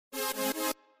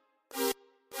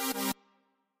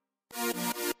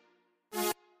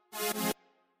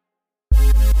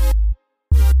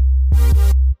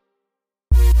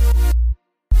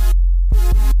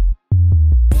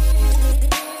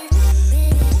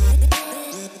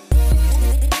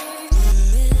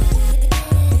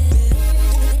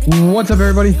What's up,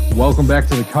 everybody? Welcome back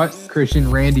to The Cut. Christian,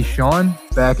 Randy, Sean,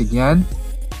 back again.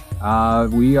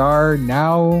 We are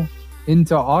now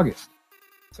into August,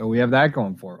 so we have that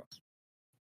going for us.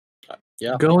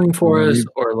 Yeah, going for us,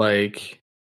 or like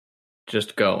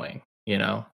just going.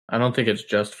 I don't think it's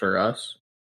just for us.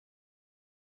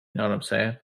 You know what I'm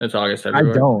saying? It's August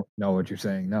everywhere. I don't know what you're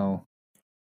saying. No.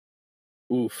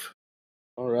 Oof.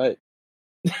 All right.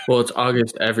 Well, it's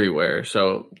August everywhere.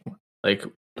 So, like,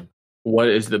 what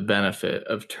is the benefit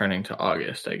of turning to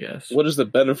August, I guess? What is the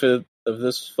benefit of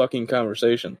this fucking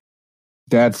conversation?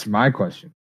 That's my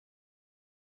question.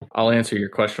 I'll answer your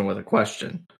question with a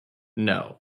question.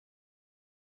 No.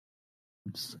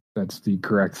 That's the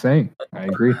correct saying. I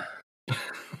agree.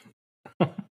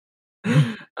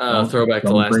 Throwback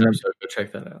to last episode. Go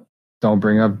check that out. Don't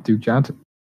bring up Duke Johnson.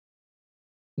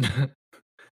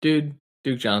 Dude,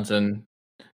 Duke Johnson,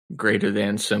 greater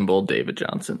than symbol David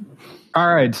Johnson.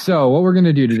 All right, so what we're going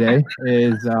to do today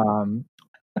is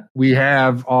we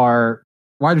have our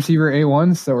wide receiver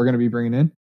A1s that we're going to be bringing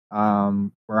in.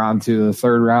 We're on to the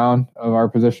third round of our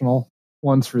positional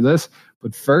ones for this.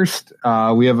 But first,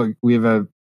 we have a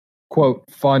quote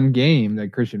fun game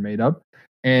that Christian made up.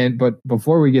 But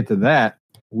before we get to that,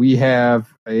 we have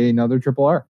another Triple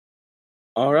R.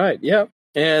 All right, yeah.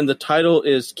 And the title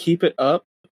is Keep It Up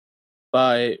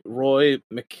by Roy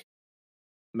McAvoy.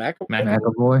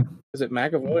 Is it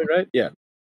McAvoy, right? Yeah.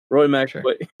 Roy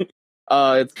McAvoy.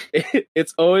 Sure.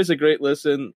 It's always a great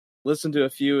listen to a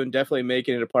few and definitely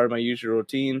making it a part of my usual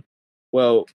routine.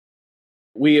 Well,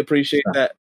 we appreciate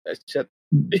that.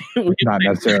 Not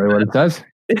necessarily what it says.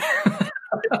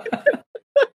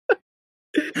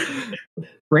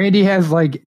 Randy has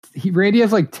like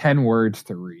 10 words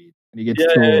to read, and he gets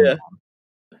two of them.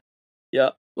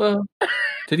 Yeah. Well,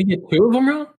 did he get two of them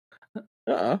wrong?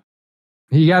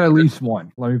 He got at least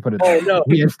one. Let me put it. No.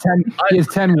 He has 10. He has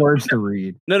 10 words to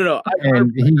read. No.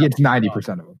 And he gets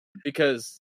 90% of them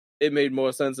because it made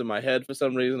more sense in my head for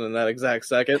some reason in that exact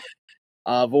second.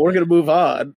 But we're gonna move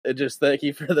on and just thank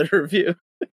you for the review.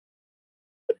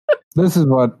 This is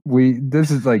what we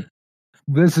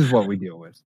deal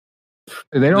with.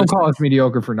 They don't call us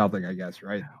mediocre for nothing, I guess,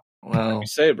 right? Well, you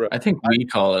say, bro. I think we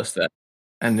call us that,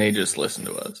 and they just listen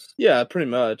to us. Yeah, pretty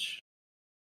much.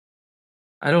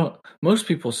 Most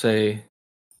people say,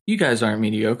 you guys aren't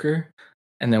mediocre.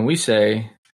 And then we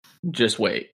say, just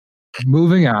wait.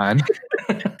 Moving on.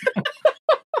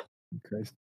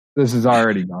 This has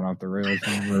already gone off the rails.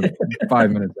 We're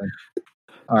 5 minutes in.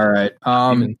 All right.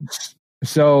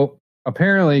 So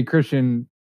apparently, Christian,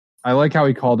 I like how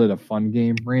he called it a fun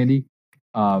game, Randy.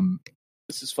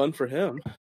 This is fun for him.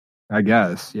 I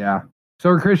guess, yeah.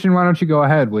 So Christian, why don't you go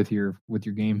ahead with your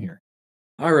game here?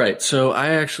 All right. So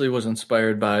I actually was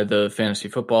inspired by the fantasy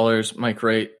footballers. Mike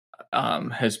Wright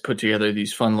has put together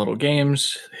these fun little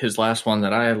games. His last one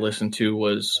that I had listened to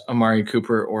was Amari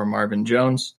Cooper or Marvin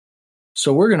Jones.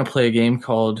 So we're going to play a game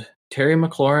called Terry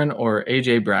McLaurin or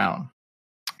AJ Brown.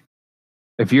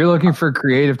 If you're looking for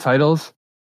creative titles,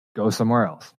 go somewhere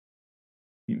else.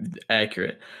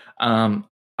 Accurate. All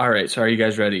right. So are you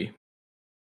guys ready?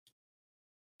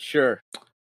 Sure.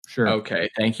 Okay.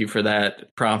 Thank you for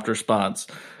that prompt response.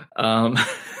 All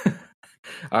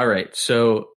right.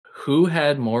 So who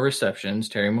had more receptions,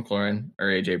 Terry McLaurin or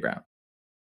AJ Brown?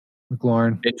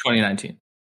 McLaurin. In 2019.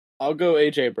 I'll go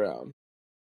AJ Brown.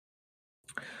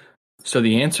 So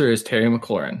the answer is Terry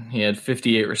McLaurin. He had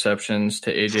 58 receptions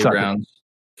to AJ Brown's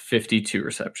 52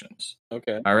 receptions.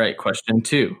 Okay. All right. Question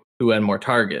 2. Who had more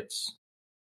targets?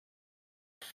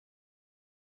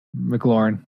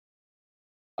 McLaurin.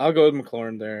 I'll go with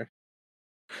McLaurin there.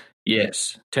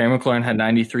 Yes. Terry McLaurin had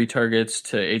 93 targets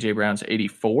to AJ Brown's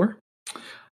 84.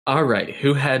 All right.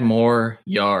 Who had more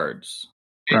yards?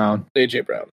 Brown. AJ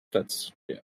Brown.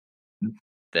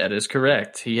 That is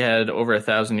correct. He had over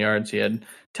 1,000 yards. He had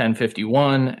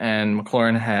 1051, and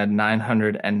McLaurin had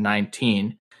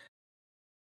 919.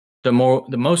 The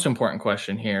most important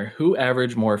question here: who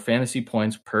averaged more fantasy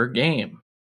points per game?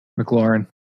 McLaurin.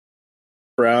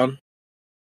 Brown.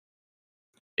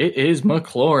 It is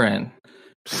McLaurin.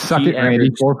 Suck it,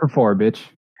 Randy. 4 for 4, bitch.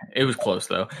 It was close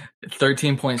though.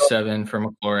 13.7 for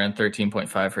McLaurin,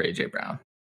 13.5 for AJ Brown.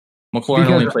 McLaurin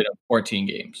only played 14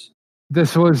 games.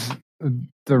 This was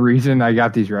the reason I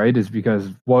got these right, is because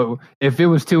if it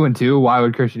was 2-2, why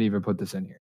would Christian even put this in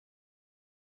here?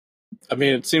 I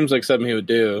mean, it seems like something he would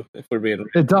do if we're being.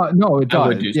 It does. No, it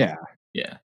does. Yeah.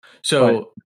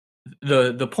 So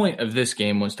the point of this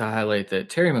game was to highlight that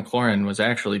Terry McLaurin was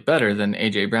actually better than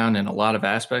AJ Brown in a lot of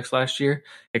aspects last year,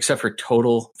 except for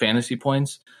total fantasy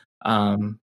points.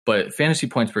 But fantasy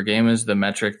points per game is the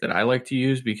metric that I like to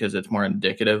use because it's more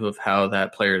indicative of how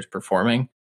that player is performing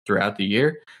throughout the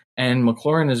year. And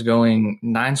McLaurin is going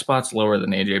 9 spots lower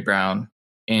than AJ Brown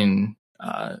in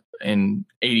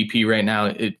ADP right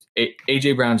now.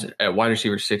 AJ Brown's at wide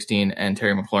receiver 16 and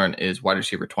Terry McLaurin is wide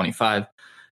receiver 25.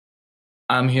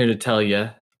 I'm here to tell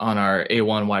you on our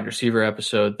A1 wide receiver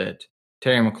episode that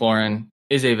Terry McLaurin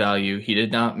is a value. He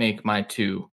did not make my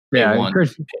 2 Yeah,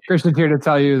 A1. Christian's here to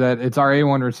tell you that it's our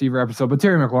A1 receiver episode, but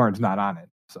Terry McLaurin's not on it.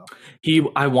 So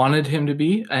I wanted him to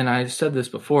be, and I said this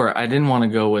before, I didn't want to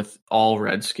go with all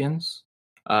Redskins.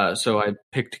 So I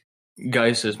picked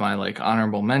Geis as my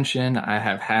honorable mention. I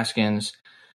have Haskins.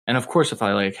 And of course, if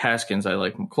I like Haskins, I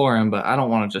like McLaurin, but I don't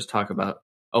want to just talk about,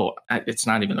 it's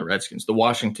not even the Redskins, the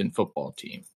Washington football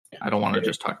team. I don't want to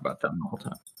just talk about them the whole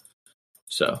time.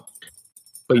 So,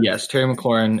 but yes, Terry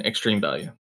McLaurin, extreme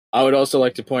value. I would also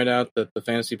like to point out that the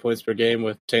fantasy points per game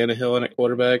with Tannehill in at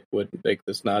quarterback would make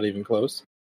this not even close.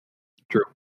 True.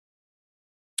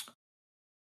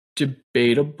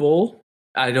 Debatable.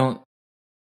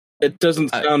 It doesn't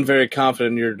sound very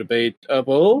confident in your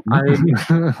debatable. I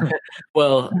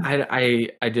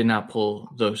did not pull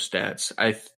those stats.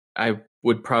 I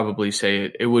would probably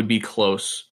say it would be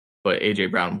close, but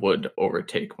AJ Brown would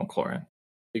overtake McLaurin.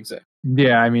 Exactly.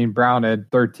 Yeah, I mean, Brown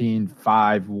had 13,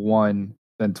 5, 1,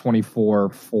 then 24,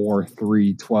 4,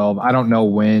 3, 12. I don't know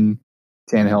when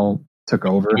Tannehill took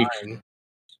over. 9.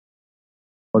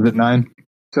 Was it 9?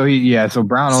 So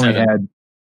Brown only 7. had.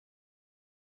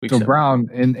 So 7. Brown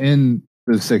in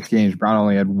the 6 games, Brown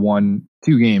only had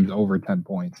 2 games over 10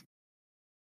 points.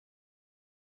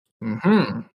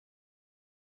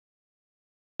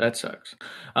 That sucks.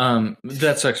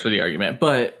 That sucks for the argument,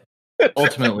 but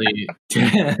ultimately,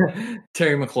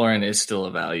 Terry McLaurin is still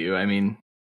a value. I mean,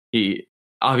 he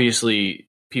obviously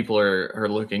people are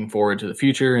looking forward to the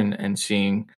future and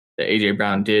seeing that AJ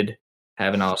Brown did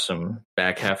have an awesome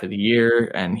back half of the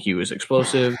year and he was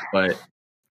explosive, but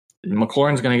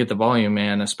McLaurin's going to get the volume,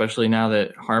 man, especially now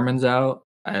that Harmon's out.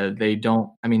 They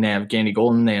have Gandy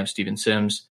Golden, they have Steven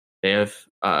Sims, they have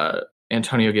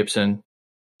Antonio Gibson.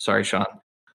 Sorry, Sean.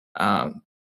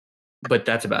 But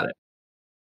that's about it.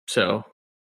 So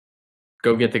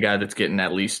go get the guy that's getting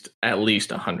at least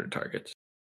 100 targets.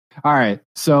 All right.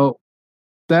 So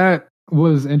that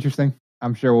was interesting.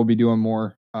 I'm sure we'll be doing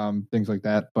more things like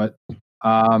that. But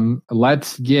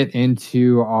let's get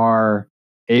into our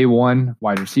A1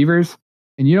 wide receivers.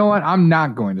 And you know what? I'm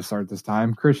not going to start this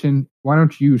time. Christian, why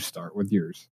don't you start with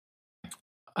yours?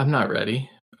 I'm not ready.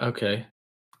 Okay.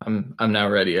 I'm now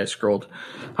ready. I scrolled.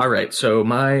 All right. So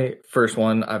my first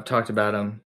one, I've talked about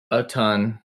him a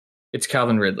ton. It's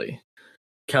Calvin Ridley.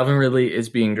 Calvin Ridley is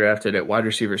being drafted at wide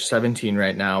receiver 17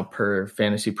 right now per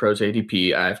Fantasy Pros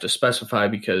ADP. I have to specify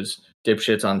because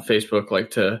dipshits on Facebook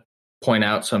like to point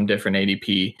out some different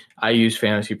ADP. I use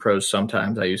Fantasy Pros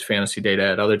sometimes. I use Fantasy Data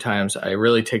at other times. I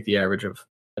really take the average of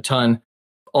a ton,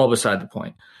 all beside the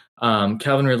point.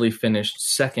 Calvin Ridley finished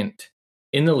second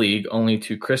in the league, only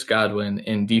to Chris Godwin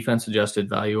in defense-adjusted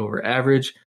value over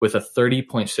average with a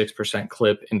 30.6%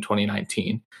 clip in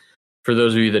 2019. For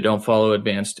those of you that don't follow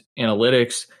advanced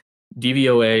analytics,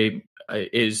 DVOA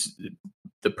is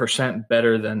the percent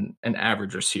better than an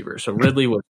average receiver. So Ridley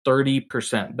was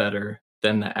 30% better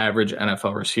than the average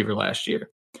NFL receiver last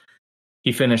year.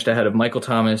 He finished ahead of Michael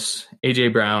Thomas, A.J.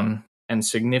 Brown, and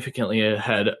significantly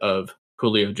ahead of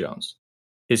Julio Jones.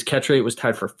 His catch rate was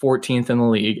tied for 14th in the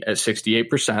league at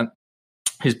 68%.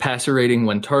 His passer rating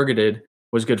when targeted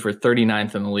was good for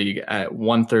 39th in the league at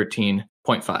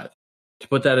 113.5. To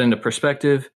put that into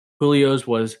perspective, Julio's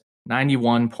was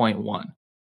 91.1.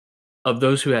 Of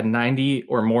those who had 90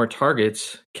 or more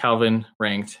targets, Calvin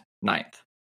ranked 9th.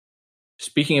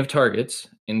 Speaking of targets,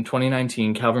 in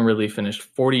 2019, Calvin Ridley finished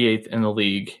 48th in the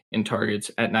league in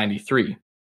targets at 93.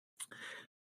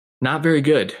 Not very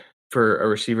good for a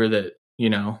receiver that,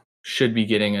 should be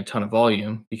getting a ton of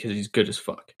volume because he's good as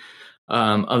fuck.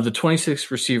 Of the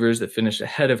 26 receivers that finished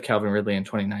ahead of Calvin Ridley in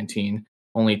 2019,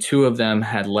 only 2 of them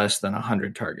had less than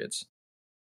 100 targets.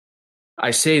 I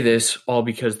say this all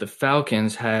because the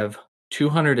Falcons have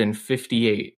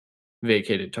 258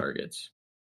 vacated targets.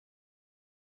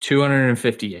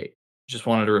 258. Just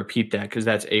wanted to repeat that because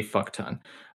that's a fuck ton.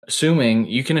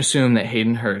 You can assume that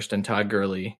Hayden Hurst and Todd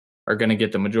Gurley are going to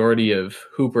get the majority of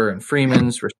Hooper and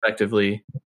Freeman's respectively.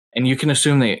 And you can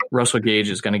assume that Russell Gage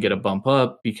is going to get a bump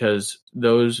up because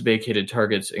those vacated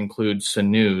targets include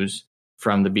Sanu's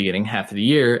from the beginning half of the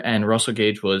year, and Russell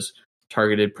Gage was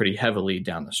targeted pretty heavily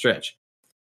down the stretch.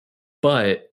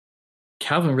 But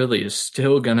Calvin Ridley is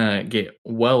still going to get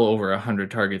well over 100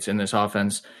 targets in this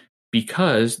offense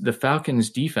because the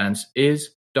Falcons' defense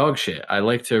is dog shit. I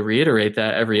like to reiterate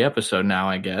that every episode now,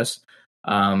 I guess,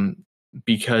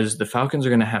 because the Falcons are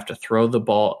going to have to throw the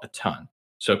ball a ton.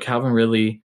 So Calvin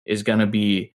Ridley is going to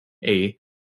be a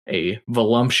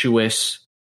voluptuous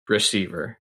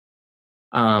receiver.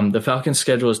 The Falcons'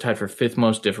 schedule is tied for 5th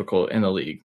most difficult in the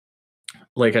league.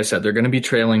 Like I said, they're going to be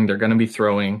trailing. They're going to be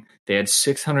throwing. They had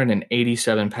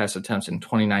 687 pass attempts in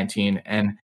 2019,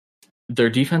 and their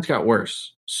defense got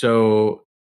worse. So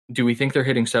do we think they're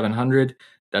hitting 700?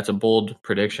 That's a bold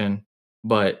prediction,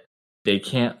 but they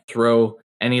can't throw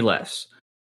any less.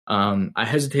 I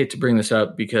hesitate to bring this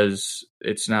up because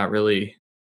it's not really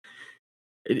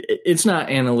it's not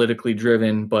analytically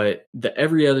driven, but the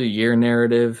every other year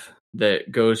narrative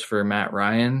that goes for Matt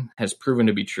Ryan has proven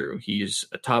to be true. He's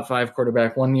a top 5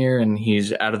 quarterback one year and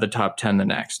he's out of the top 10 the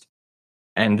next.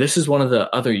 And this is one of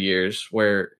the other years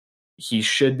where he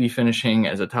should be finishing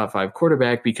as a top 5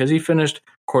 quarterback because he finished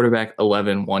quarterback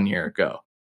 11 1 year ago.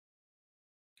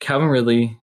 Calvin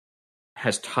Ridley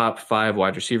has top 5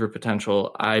 wide receiver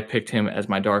potential. I picked him as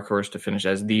my dark horse to finish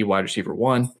as the wide receiver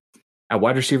 1. At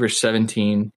wide receiver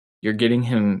 17, you're getting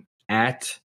him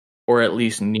at or at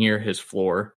least near his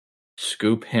floor.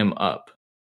 Scoop him up.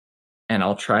 And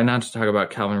I'll try not to talk about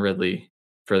Calvin Ridley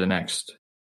for the next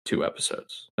 2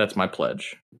 episodes. That's my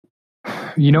pledge.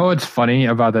 You know what's funny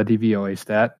about that DVOA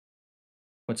stat?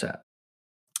 What's that?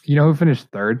 You know who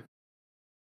finished 3rd?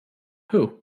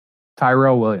 Who?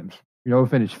 Tyrell Williams. You know who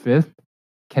finished 5th?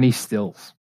 Kenny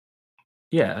Stills.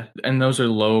 Yeah, and those are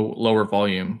lower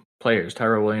volume players.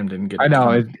 Tyrell Williams didn't get. I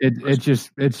know it's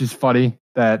just funny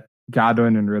that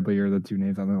Godwin and Ridley are the 2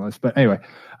 names on the list. But anyway,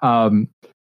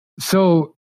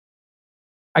 so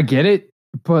I get it,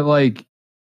 but like,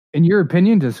 in your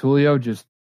opinion, does Julio just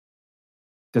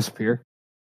disappear?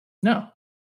 No,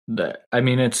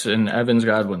 it's an Evans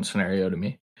Godwin scenario to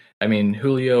me. I mean,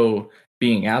 Julio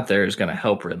being out there is going to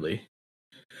help Ridley.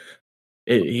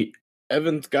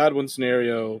 Evans Godwin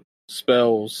scenario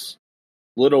spells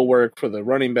little work for the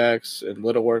running backs and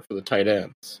little work for the tight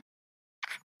ends.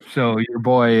 So your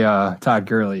boy Todd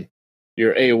Gurley.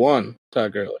 Your A1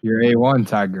 Todd Gurley. Your A1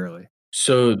 Todd Gurley.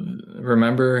 So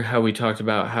remember how we talked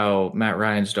about how Matt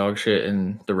Ryan's dog shit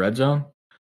in the red zone?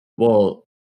 Well,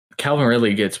 Calvin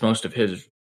Ridley gets most of his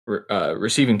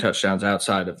receiving touchdowns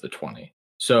outside of the 20.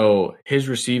 So his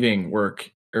receiving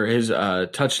work or his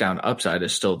touchdown upside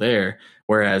is still there,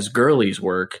 whereas Gurley's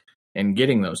work in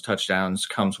getting those touchdowns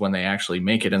comes when they actually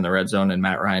make it in the red zone and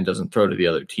Matt Ryan doesn't throw to the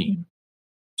other team.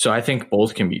 So I think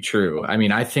both can be true. I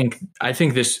mean, I think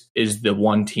this is the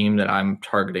one team that I'm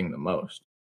targeting the most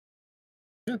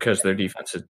because their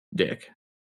defense is dick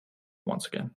once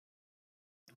again.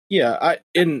 Yeah,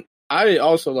 I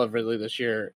also love Ridley this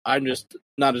year. I'm just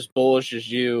not as bullish as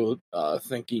you,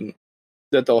 thinking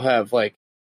that they'll have like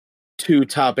 2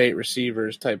 top 8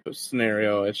 receivers type of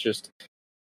scenario. It's just,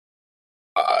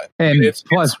 and it's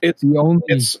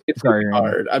sorry,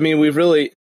 hard. I mean, we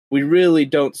really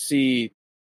don't see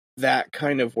that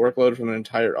kind of workload from an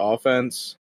entire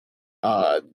offense.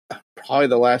 Probably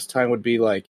the last time would be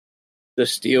like the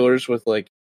Steelers with like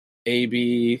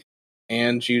AB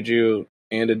and Juju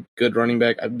and a good running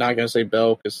back. I'm not going to say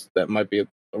Bell because that might be a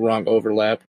wrong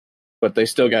overlap, but they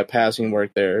still got passing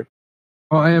work there.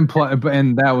 Well,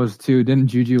 and that was too. Didn't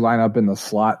Juju line up in the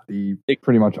slot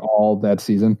pretty much all that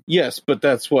season? Yes, but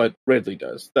that's what Ridley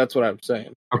does. That's what I'm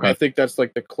saying. Okay. I think that's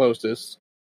like the closest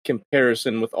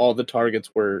comparison with all the targets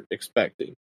we're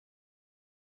expecting.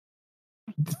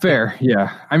 Fair,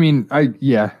 yeah. I mean, I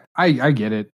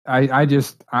get it.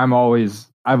 I've always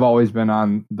been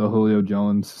on the Julio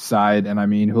Jones side, and I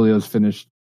mean, Julio's finished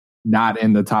not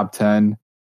in the top 10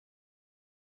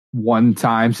 one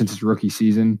time since his rookie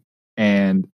season,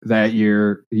 and that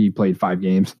year he played 5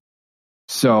 games.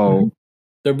 So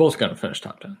they're both going to finish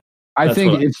top 10. I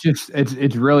think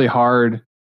it's really hard.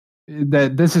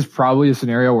 That this is probably a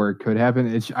scenario where it could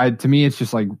happen. To me, it's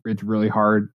just like it's really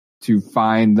hard to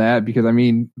find that because I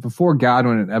mean, before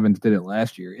Godwin and Evans did it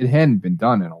last year, it hadn't been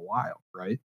done in a while,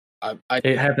 right?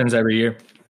 It happens every year.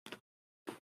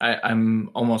 I'm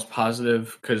almost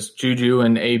positive because Juju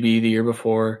and AB the year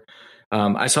before,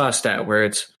 I saw a stat where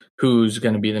it's who's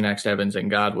going to be the next Evans and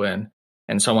Godwin,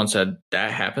 and someone said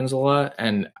that happens a lot,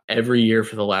 and every year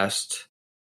for the last,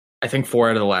 I think 4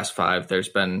 out of the last 5, there's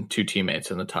been 2 teammates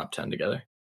in the top 10 together.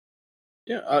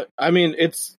 Yeah, I mean,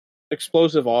 it's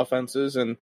explosive offenses,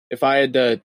 and if I had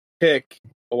to pick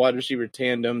a wide receiver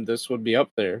tandem, this would be up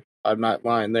there. I'm not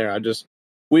lying there. I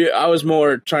was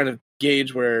more trying to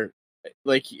gauge where,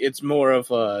 like, it's more of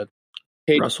a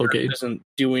Russell Gage isn't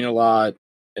doing a lot,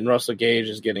 and Russell Gage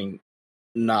is getting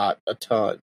not a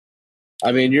ton.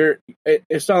 I mean,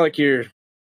 it's not like you're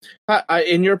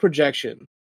In your projection,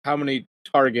 how many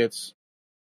targets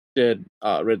did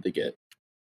Ridley get?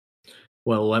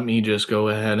 Well, let me just go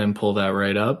ahead and pull that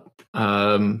right up.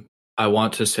 I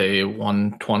want to say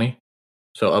 120,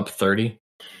 so up 30.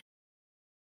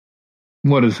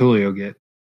 What does Julio get?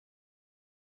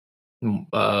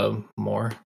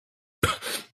 More.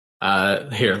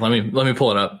 Here, let me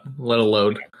pull it up. Let it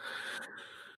load.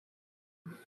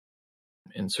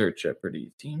 Insert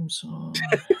Jeopardy theme song.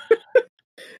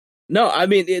 No, I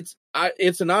mean it's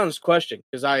an honest question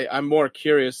because I'm more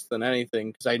curious than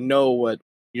anything because I know what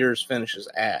yours finishes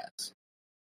as,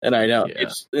 and I know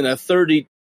it's in a 30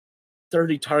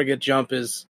 target jump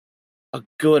is a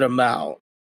good amount.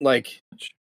 Like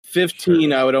 15,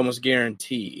 sure. I would almost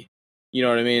guarantee. You know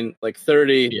what I mean? Like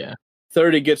 30. Yeah.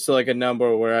 30 gets to like a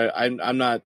number where I'm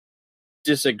not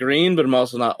disagreeing, but I'm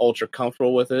also not ultra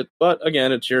comfortable with it. But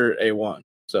again, it's your A1,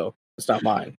 so it's not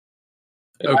mine.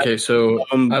 Okay, so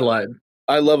I lied.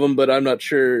 I love him, but I'm not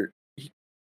sure he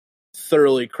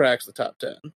thoroughly cracks the top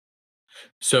 10.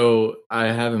 So I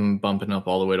have him bumping up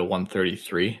all the way to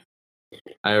 133.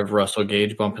 I have Russell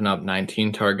Gage bumping up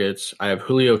 19 targets. I have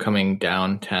Julio coming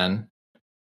down 10.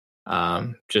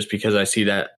 Just because I see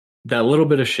that little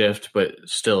bit of shift, but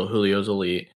still Julio's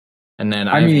elite. And then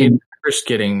I have Hurst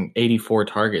getting 84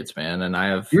 targets, man. And I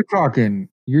have you're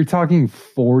talking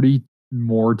 40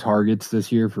 more targets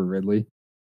this year for Ridley.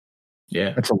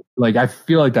 Yeah, that's I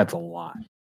feel like that's a lot.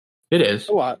 It is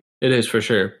a lot. It is for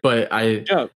sure. But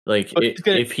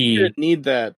if he didn't need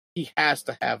that, he has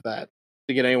to have that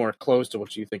to get anywhere close to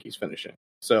what you think he's finishing.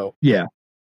 So yeah.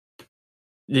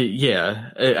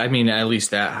 I mean, at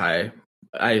least that high.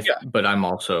 But I'm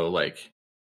also like,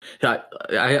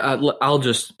 I'll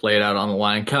just lay it out on the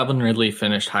line. Calvin Ridley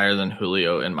finished higher than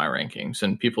Julio in my rankings,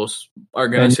 and people are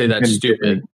going to say that's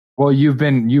stupid. Well,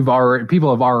 people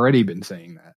have already been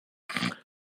saying that.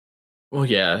 Well,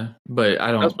 yeah, but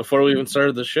I don't. That's before we even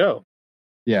started the show.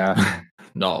 Yeah.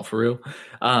 No, for real.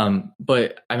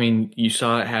 But I mean, you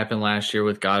saw it happen last year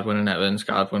with Godwin and Evans.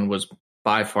 Godwin was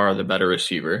by far the better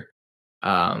receiver.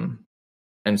 And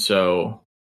so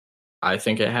I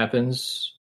think it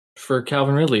happens for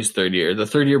Calvin Ridley's third year. The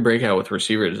third year breakout with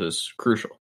receivers is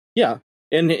crucial. Yeah.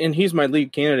 And he's my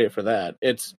lead candidate for that.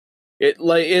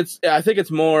 I think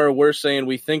it's more we're saying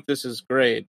we think this is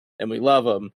great and we love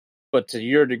him, but to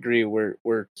your degree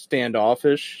we're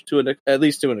standoffish at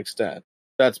least to an extent.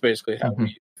 That's basically how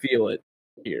we feel it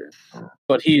here.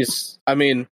 But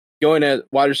going at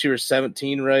wide receiver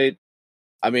 17, right?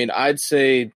 I mean, I'd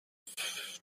say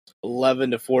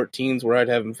 11 to 14 is where I'd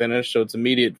have him finish, so it's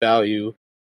immediate value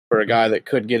for a guy that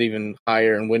could get even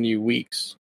higher and win you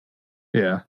weeks.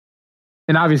 Yeah.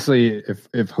 And obviously,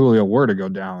 if Julio were to go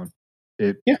down,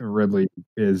 Ridley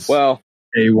is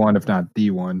A1, if not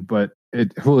D1. But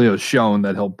Julio's shown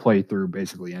that he'll play through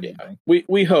basically anything. Yeah.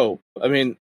 We hope. I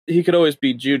mean, he could always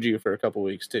be Juju for a couple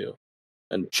weeks too,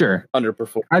 and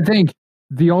underperform. I think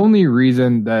the only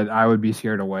reason that I would be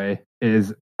scared away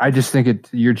is I just think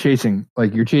you're chasing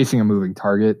a moving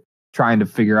target, trying to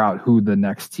figure out who the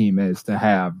next team is to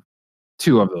have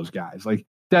two of those guys. Like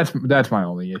that's my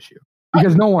only issue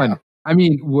because no one. I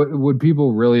mean, would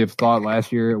people really have thought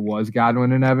last year it was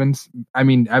Godwin and Evans? I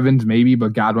mean, Evans maybe,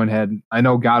 but Godwin hadn't. I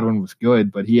know Godwin was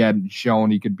good, but he hadn't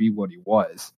shown he could be what he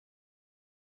was.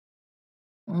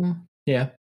 Yeah.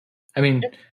 I mean,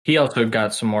 he also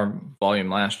got some more volume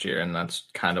last year, and that's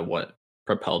kind of what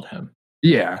propelled him.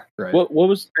 Yeah, right. What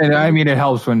was? And I mean, it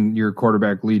helps when your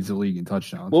quarterback leads the league in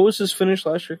touchdowns. What was his finish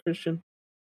last year, Christian?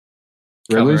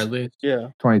 Ridley? Yeah.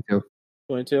 22.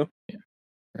 22? Yeah.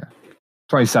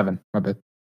 27. My bad.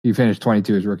 He finished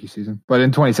 22 his rookie season, but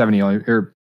in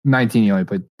 19 he only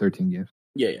played 13 games.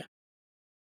 Yeah.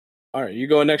 All right, you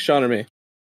going next, Sean, or me?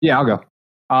 Yeah, I'll go.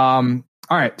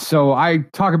 All right, so I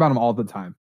talk about him all the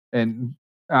time, and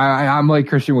I'm like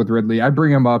Christian with Ridley. I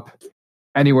bring him up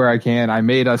anywhere I can. I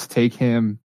made us take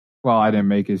him. Well, I didn't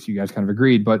make it. You guys kind of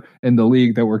agreed, but in the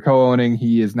league that we're co-owning,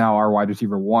 he is now our wide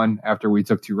receiver 1 after we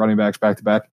took 2 running backs back to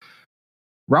back.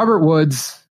 Robert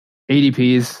Woods,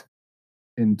 ADPs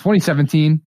in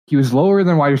 2017, he was lower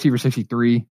than wide receiver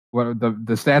 63.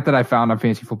 The stat that I found on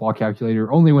Fantasy Football Calculator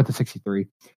only went to 63.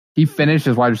 He finished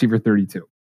as wide receiver 32.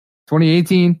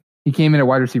 2018, he came in at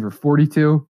wide receiver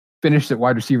 42, finished at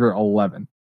wide receiver 11.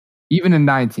 Even in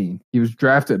 19, he was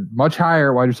drafted much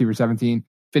higher, wide receiver 17,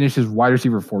 finished as wide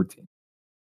receiver 14.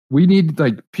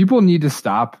 People need to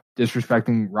stop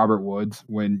disrespecting Robert Woods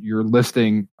when you're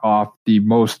listing off the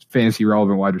most fantasy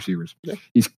relevant wide receivers. Yeah.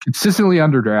 He's consistently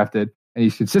underdrafted, and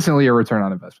he's consistently a return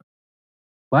on investment.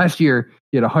 Last year,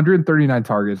 he had 139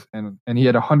 targets, and he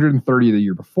had 130 the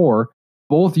year before.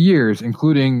 Both years,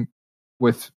 including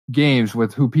with games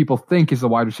with who people think is the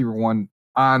wide receiver one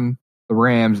on the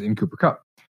Rams in Cooper Kupp.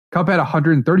 Kupp had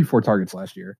 134 targets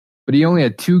last year, but he only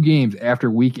had 2 games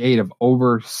after week 8 of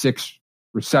over 6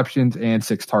 receptions and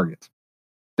 6 targets.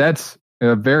 That's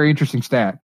a very interesting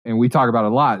stat, and we talk about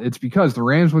it a lot. It's because the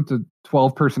Rams went to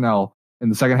 12 personnel in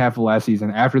the second half of last season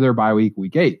after their bye week,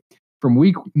 week 8. From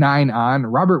week 9 on,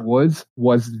 Robert Woods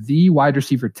was the wide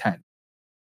receiver 10.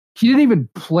 He didn't even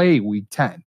play week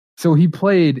 10. So he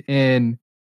played in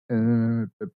 5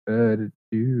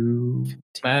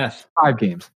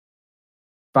 games.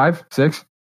 5, 6,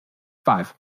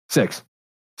 5, 6,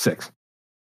 6,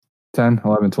 10,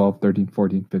 11, 12, 13,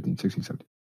 14, 15, 16, 17.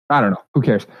 I don't know. Who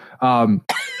cares?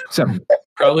 7.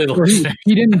 Probably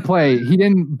he didn't play. He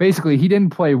didn't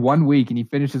play 1 week, and he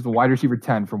finished as the wide receiver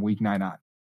 10 from week 9 on.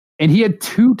 And he had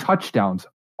 2 touchdowns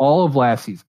all of last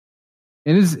season.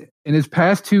 In his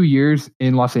past 2 years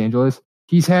in Los Angeles,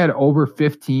 he's had over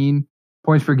 15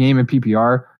 points per game in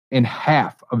PPR in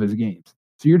half of his games.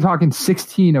 So you're talking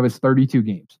 16 of his 32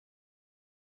 games.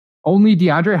 Only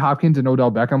DeAndre Hopkins and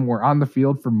Odell Beckham were on the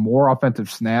field for more offensive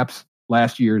snaps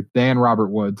last year than Robert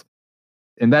Woods.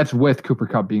 And that's with Cooper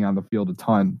Kupp being on the field a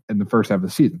ton in the first half of the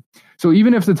season. So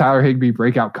even if the Tyler Higbee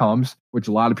breakout comes, which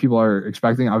a lot of people are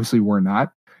expecting, obviously we're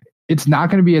not, it's not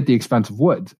going to be at the expense of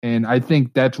Woods. And I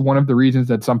think that's one of the reasons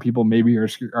that some people maybe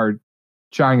are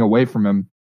shying away from him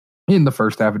in the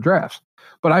first half of drafts.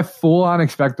 But I full on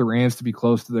expect the Rams to be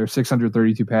close to their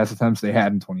 632 pass attempts they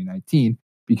had in 2019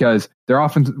 because their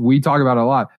offense, we talk about it a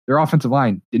lot, their offensive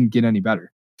line didn't get any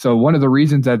better. So one of the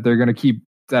reasons that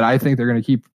I think they're going to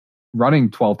keep running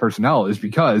 12 personnel is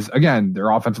because, again, their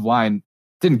offensive line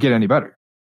didn't get any better.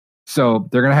 So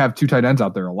they're going to have 2 tight ends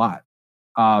out there a lot.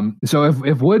 So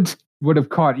if Woods would have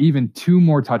caught even 2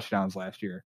 more touchdowns last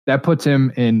year, that puts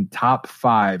him in top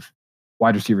 5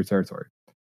 wide receiver territory.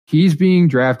 He's being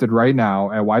drafted right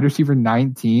now at wide receiver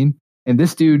 19, and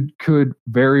this dude could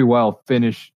very well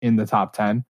finish in the top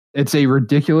 10. It's a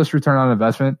ridiculous return on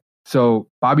investment. So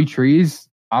Bobby Trees,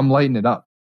 I'm lighting it up.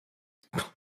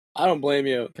 I don't blame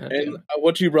you. God and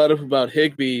what you brought up about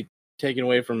Higbee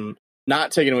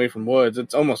not taking away from Woods,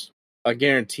 it's almost a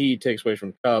guarantee takes away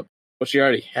from Kupp, which he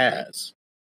already has.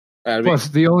 Plus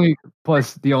the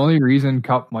only reason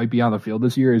Kupp might be on the field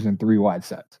this year is in 3 wide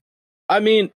sets. I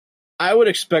mean, I would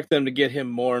expect them to get him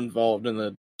more involved in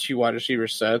the 2 wide receiver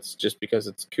sets just because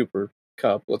it's Cooper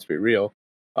Kupp. Let's be real.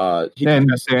 And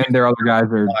their other guys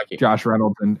are Josh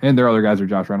Reynolds and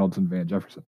Van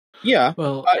Jefferson. Yeah,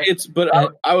 well,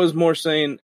 I was more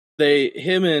saying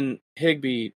him and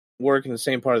Higbee work in the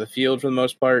same part of the field for the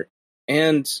most part,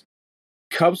 and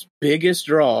Kupp's biggest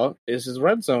draw is his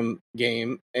red zone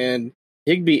game, and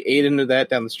Higbee ate into that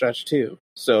down the stretch too.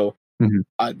 So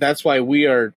that's why we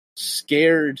are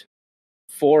scared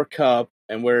for Kupp,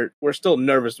 and we're still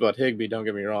nervous about Higbee. Don't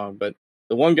get me wrong, but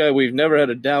the one guy we've never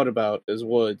had a doubt about is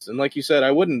Woods. And like you said,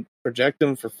 I wouldn't project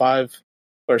him for 5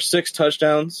 or 6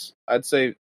 touchdowns. I'd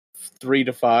say 3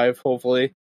 to 5,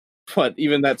 hopefully. But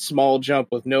even that small jump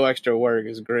with no extra work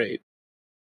is great.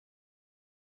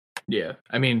 Yeah,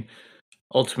 I mean,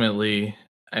 ultimately,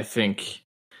 I think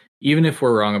even if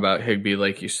we're wrong about Higbee,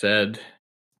 like you said,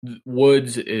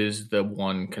 Woods is the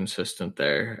one consistent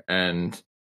there. And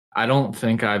I don't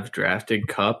think I've drafted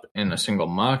Kupp in a single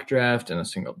mock draft, in a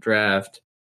single draft,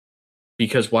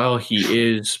 because while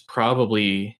he is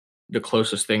probably the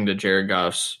closest thing to Jared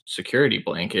Goff's security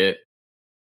blanket,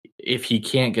 if he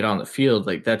can't get on the field,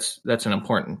 like that's an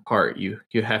important part. You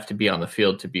have to be on the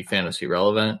field to be fantasy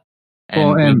relevant.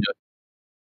 And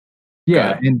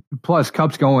and plus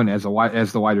Kupp's going as the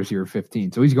wide receiver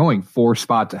 15, so he's going 4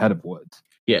 spots ahead of Woods.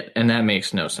 Yeah, and that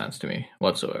makes no sense to me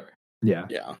whatsoever. Yeah.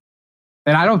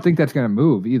 And I don't think that's going to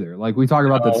move either. Like we talk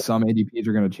about that some ADPs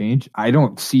are going to change. I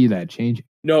don't see that changing.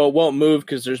 No, it won't move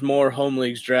because there's more home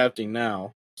leagues drafting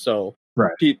now. So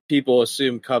people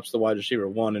assume Kupp's the wide receiver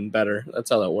 1 and better. That's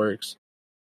how that works.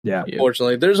 Yeah.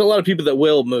 Fortunately, there's a lot of people that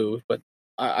will move, but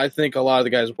I think a lot of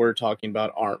the guys we're talking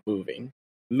about aren't moving.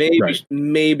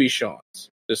 Maybe Sean's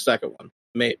the second one.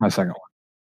 Maybe my second one.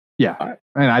 Yeah, right.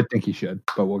 And I think he should,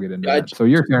 but we'll get into that. So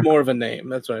your turn. More of a name.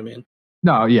 That's what I mean.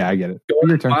 No, yeah, I get it.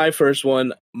 Your turn. My first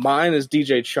one. Mine is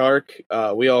DJ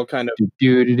Chark. We all kind of one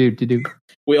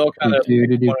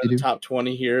of the top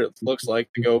 20 here. It looks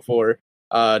like to go for.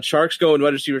 Chark's going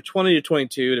wide receiver 20 to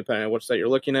 22, depending on which site you're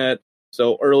looking at.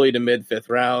 So early to mid 5th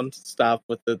round. Stop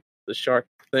with the Shark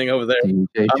thing over there.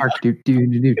 DJ Chark,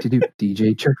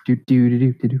 DJ Chark,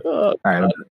 All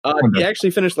right. He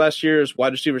actually finished last year as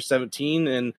wide receiver 17,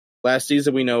 and last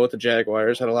season we know with the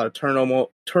Jaguars had a lot of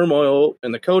turmoil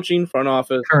in the coaching front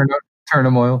office.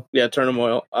 Turmoil. Yeah,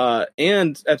 turmoil.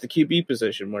 And at the QB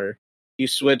position where He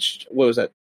switched, what was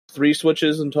that, 3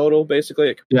 switches in total,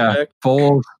 basically? Yeah,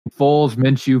 Foles,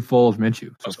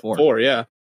 Minshew. So 4. 4, yeah.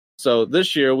 So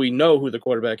this year, we know who the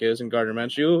quarterback is in Gardner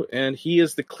Minshew, and he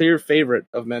is the clear favorite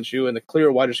of Minshew and the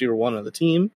clear wide receiver 1 on the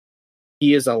team.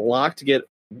 He is a lock to get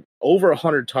over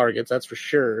 100 targets, that's for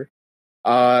sure,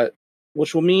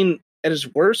 which will mean at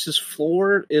his worst, his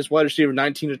floor is wide receiver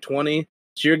 19 to 20.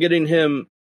 So you're getting him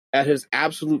at his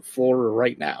absolute floor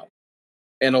right now.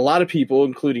 And a lot of people,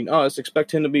 including us,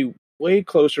 expect him to be way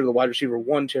closer to the wide receiver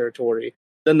 1 territory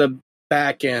than the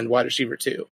back end wide receiver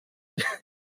 2.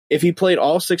 If he played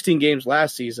all 16 games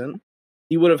last season,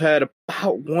 he would have had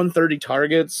about 130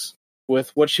 targets,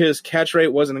 with which his catch rate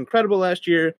wasn't incredible last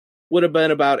year, would have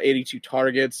been about 82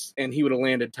 targets, and he would have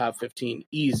landed top 15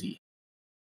 easy.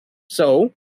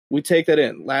 So we take that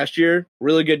in. Last year,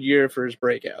 really good year for his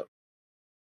breakout.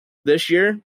 This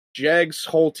year, Jags'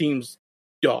 whole team's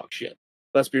dog shit.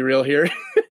 Let's be real here.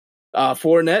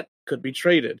 Fournette could be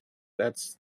traded.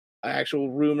 That's an actual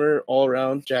rumor all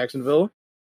around Jacksonville.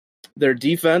 Their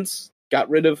defense got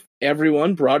rid of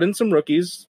everyone, brought in some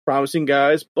rookies, promising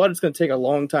guys, but it's going to take a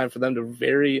long time for them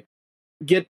to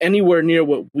get anywhere near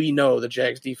what we know the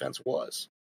Jags defense was.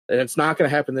 And it's not going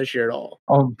to happen this year at all.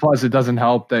 Oh, plus it doesn't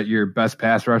help that your best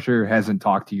pass rusher hasn't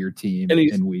talked to your team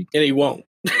in weeks. And he won't.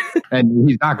 And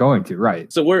he's not going to,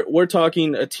 right? So we're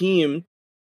talking a team,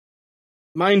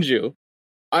 mind you,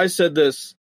 I said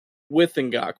this with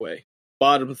Ngakoue,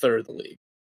 bottom third of the league.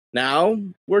 Now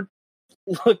we're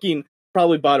looking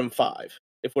probably bottom 5,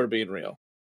 if we're being real.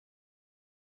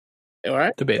 All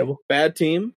right? Debatable. Bad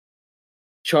team.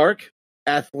 Chark,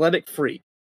 athletic freak.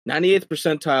 98th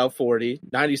percentile 40,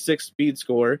 96 speed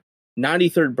score,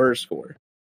 93rd burst score.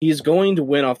 He's going to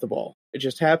win off the ball. It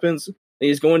just happens. And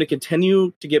he's going to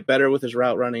continue to get better with his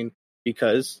route running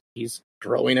because he's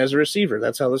growing as a receiver.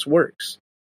 That's how this works.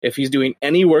 If he's doing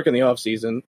any work in the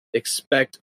offseason,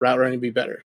 expect route running to be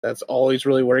better. That's all he's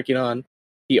really working on.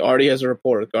 He already has a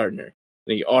rapport with Gardner,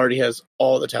 and he already has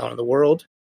all the talent in the world.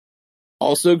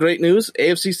 Also, great news,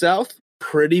 AFC South,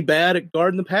 pretty bad at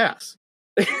guarding the pass.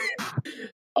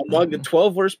 Among the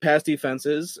 12 worst pass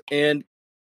defenses, and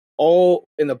all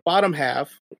in the bottom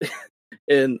half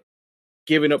in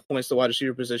giving up points to wide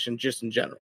receiver position just in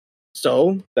general.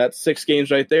 So that's 6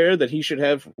 games right there that he should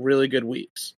have really good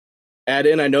weeks. Add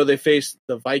in, I know they faced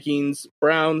the Vikings,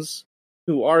 Browns,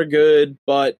 who are good,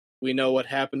 but we know what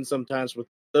happens sometimes with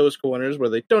those corners where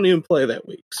they don't even play that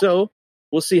week. So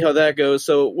we'll see how that goes.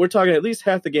 So we're talking at least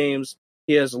half the games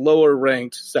he has lower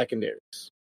ranked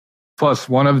secondaries. Plus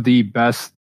one of the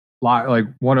best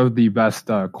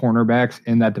cornerbacks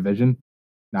in that division,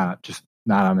 not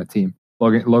on the team.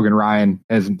 Logan Ryan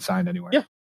hasn't signed anywhere. Yeah.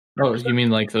 Oh, you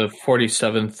mean like the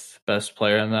 47th best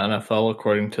player in the NFL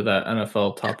according to that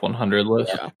NFL Top 100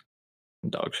 list? Yeah.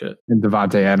 Dog shit. And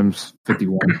Devontae Adams,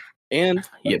 51. And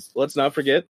let's not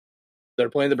forget, they're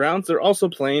playing the Browns. They're also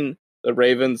playing the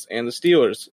Ravens and the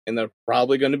Steelers. And they're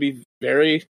probably going to be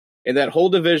very in that whole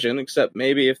division, except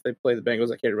maybe if they play the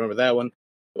Bengals. I can't remember that one.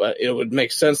 But it would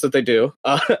make sense that they do.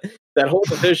 That whole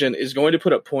division is going to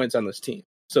put up points on this team.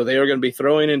 So they are going to be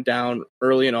throwing it down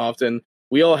early and often.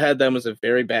 We all had them as a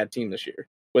very bad team this year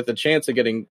with a chance of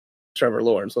getting Trevor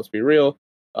Lawrence. Let's be real.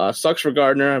 Sucks for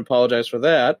Gardner. I apologize for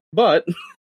that. But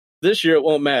this year it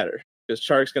won't matter because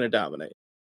Chark's going to dominate.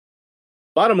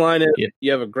 Bottom line is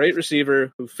you have a great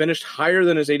receiver who finished higher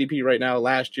than his ADP right now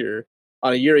last year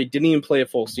on a year he didn't even play a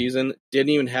full season,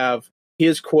 didn't even have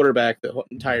his quarterback the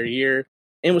entire year,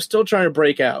 and was still trying to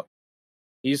break out.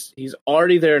 He's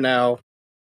already there now.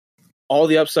 All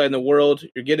the upside in the world.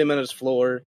 You're getting him at his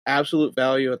floor. Absolute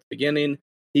value at the beginning.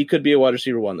 He could be a wide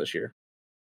receiver 1 this year.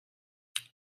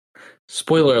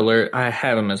 Spoiler alert, I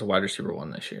have him as a wide receiver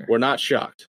 1 this year. We're not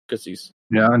shocked because he's...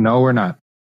 Yeah, no, we're not.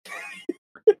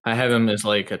 I have him as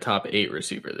like a top 8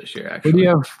 receiver this year, actually.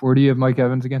 Where do you have Mike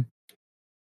Evans again?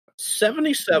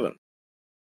 77.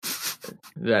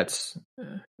 That's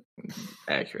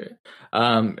accurate.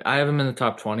 I have him in the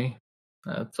top 20.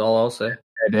 That's all I'll say.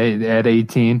 At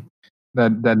 18.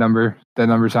 That number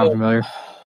sounds familiar.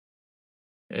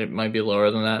 It might be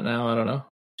lower than that now. I don't know.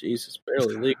 Jesus,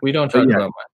 barely leaked. We don't talk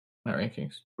about my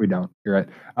rankings. We don't. You're right.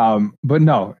 But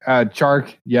no,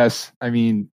 Chark, yes. I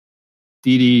mean,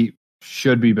 Dede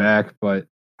should be back, but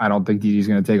I don't think Dede's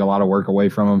going to take a lot of work away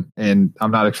from him. And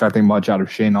I'm not expecting much out of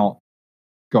Shenault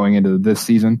going into this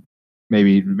season.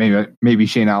 Maybe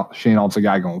Shenault's a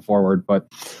guy going forward,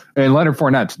 and Leonard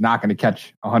Fournette's not going to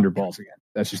catch 100 balls again.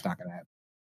 That's just not going to happen.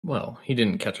 Well, he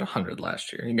didn't catch 100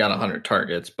 last year. He got 100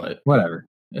 targets, but whatever.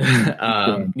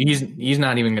 He's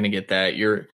not even going to get that.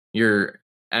 You're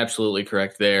absolutely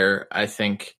correct there. I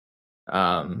think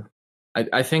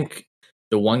I think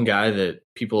The one guy that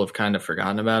people have kind of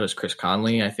forgotten about is Chris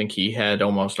Conley. I think he had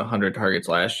almost 100 targets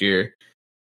last year.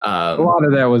 A lot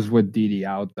of that was with Dede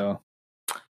out, though.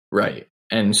 Right.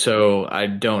 And so I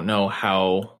don't know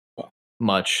how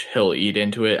much he'll eat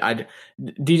into it.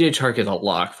 DJ Chark is a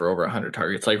lock for over 100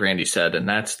 targets, like Randy said, and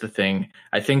that's the thing.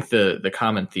 I think the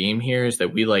common theme here is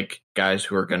that we like guys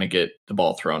who are going to get the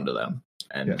ball thrown to them.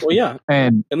 And Yes. Well, yeah,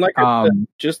 And like I said,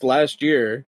 just last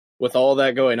year with all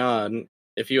that going on,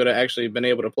 if you would have actually been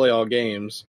able to play all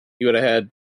games, you would have had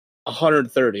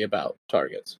 130 about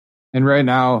targets. And right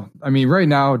now,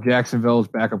 Jacksonville's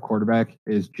backup quarterback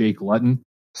is Jake Luton.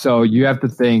 So you have to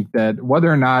think that whether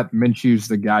or not Minshew's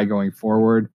the guy going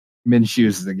forward,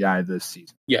 Minshew's the guy this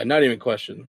season. Yeah, not even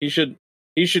question. He should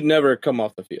never come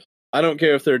off the field. I don't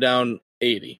care if they're down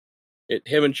 80.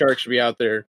 Him and Chark should be out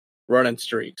there running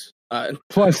streaks.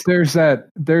 Plus, there's that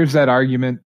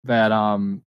argument that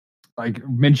like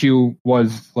Minshew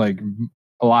was like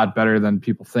a lot better than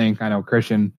people think. I know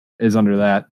Christian is under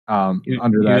that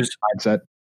mindset.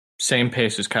 Same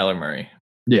pace as Kyler Murray.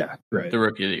 Yeah, right. The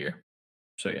rookie of the year.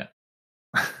 So yeah.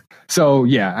 So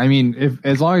yeah, I mean,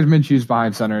 as long as Minshew's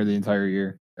behind center the entire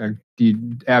year,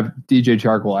 DJ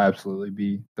Chark will absolutely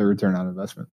be the return on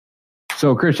investment.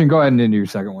 So Christian, go ahead and into your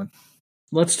second one.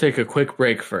 Let's take a quick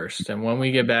break first, and when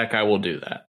we get back, I will do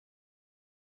that.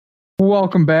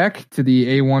 Welcome back to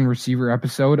the A1 receiver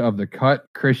episode of The Cut.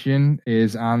 Christian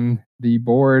is on the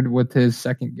board with his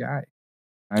second guy.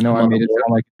 I know I made it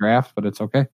sound like a draft, but it's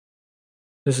okay.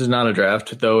 This is not a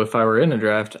draft, though if I were in a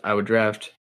draft, I would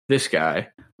draft this guy,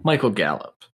 Michael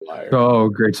Gallup. Oh,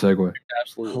 great segue.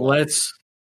 Absolutely.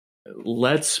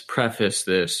 Let's preface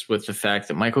this with the fact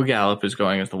that Michael Gallup is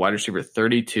going as the wide receiver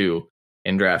 32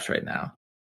 in drafts right now.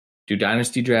 Do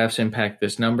dynasty drafts impact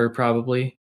this number?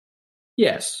 Probably.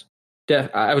 Yes.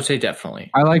 I would say definitely.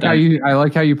 I like how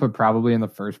you put probably in the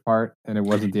first part, and it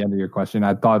wasn't the end of your question.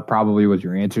 I thought probably was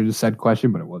your answer to said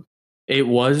question, but it wasn't. It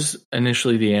was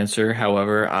initially the answer.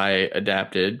 However, I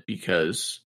adapted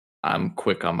because I'm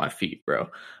quick on my feet, bro.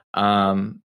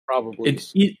 Probably.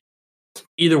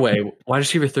 Either way, wide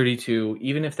receiver 32,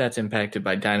 even if that's impacted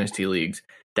by dynasty leagues,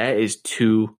 that is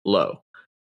too low.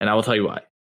 And I will tell you why.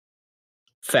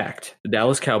 Fact, the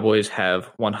Dallas Cowboys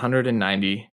have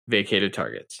 190 vacated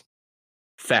targets.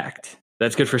 Fact,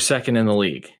 that's good for second in the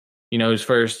league. You know who's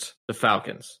first? The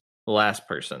Falcons. The last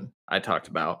person I talked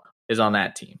about is on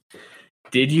that team.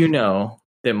 Did you know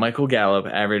that Michael Gallup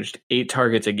averaged 8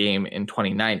 targets a game in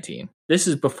 2019? This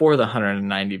is before the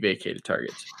 190 vacated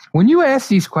targets. When you ask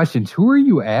these questions, who are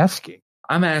you asking?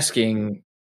 I'm asking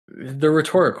the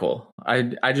rhetorical.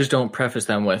 I just don't preface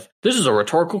them with, this is a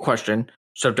rhetorical question,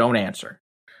 so don't answer.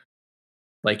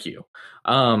 Like you.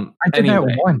 I did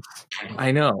that once.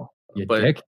 I know. You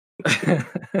dick.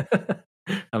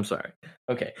 I'm sorry.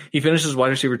 Okay. He finished as wide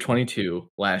receiver 22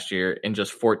 last year in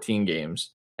just 14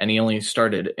 games, and he only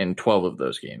started in 12 of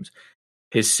those games.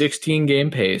 His 16-game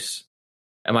pace,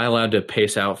 am I allowed to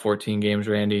pace out 14 games,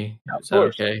 Randy? Is that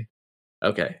okay?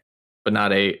 Okay. But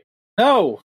not 8?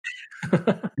 No.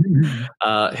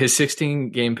 His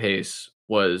 16-game pace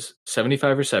was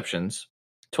 75 receptions,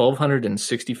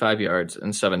 1,265 yards,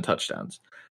 and 7 touchdowns.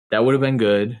 That would have been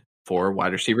good for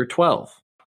wide receiver 12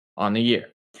 on the year.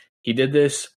 He did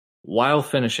this while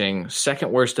finishing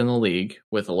second worst in the league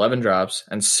with 11 drops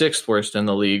and sixth worst in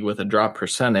the league with a drop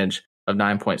percentage of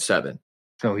 9.7.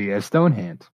 So he has stone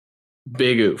hands.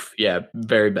 Big oof. Yeah,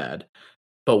 very bad.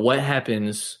 But what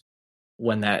happens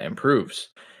when that improves?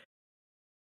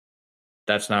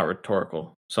 That's not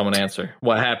rhetorical. Someone answer.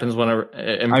 What happens when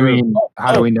it improves? I mean,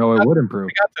 how do we know it would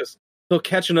improve? I got this. He'll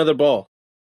catch another ball.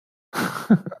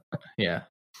 Yeah.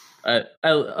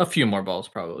 A few more balls,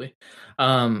 probably.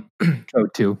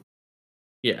 Two.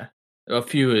 Yeah. A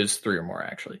few is 3 or more,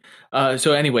 actually.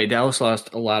 So anyway, Dallas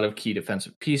lost a lot of key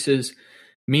defensive pieces,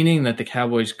 meaning that the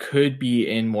Cowboys could be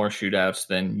in more shootouts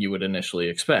than you would initially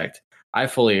expect. I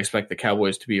fully expect the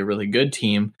Cowboys to be a really good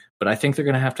team, but I think they're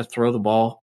going to have to throw the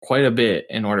ball quite a bit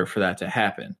in order for that to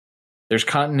happen. There's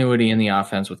continuity in the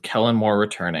offense with Kellen Moore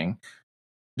returning.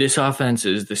 This offense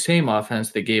is the same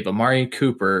offense that gave Amari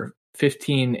Cooper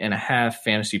 15.5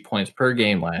 fantasy points per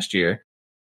game last year,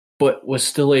 but was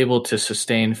still able to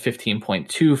sustain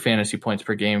 15.2 fantasy points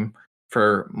per game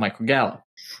for Michael Gallup.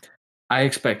 I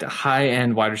expect a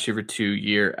high-end wide receiver 2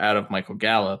 year out of Michael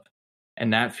Gallup,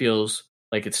 and that feels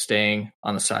like it's staying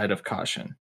on the side of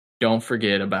caution. Don't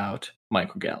forget about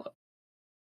Michael Gallup.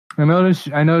 I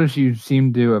notice you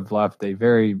seem to have left a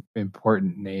very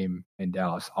important name in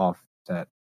Dallas off that.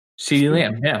 CeeDee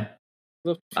Lamb, yeah.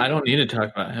 I don't need to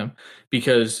talk about him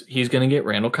because he's going to get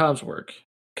Randall Cobb's work.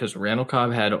 because Randall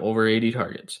Cobb had over 80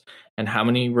 targets. And how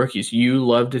many rookies? You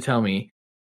love to tell me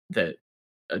that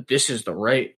this is the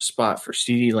right spot for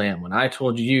CeeDee Lamb. When I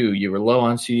told you were low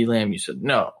on CeeDee Lamb, you said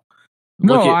no.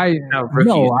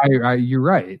 You're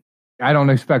right. I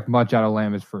don't expect much out of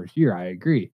Lamb his first year. I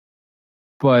agree,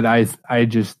 but I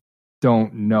just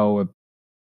don't know.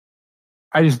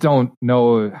 I just don't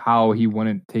know how he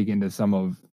wouldn't take into some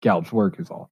of Gallup's work is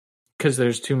all. Because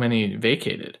there's too many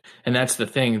vacated. And that's the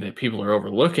thing that people are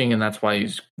overlooking, and that's why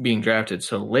he's being drafted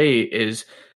so late, is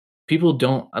people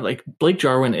don't – like Blake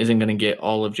Jarwin isn't going to get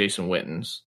all of Jason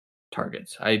Witten's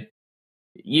targets.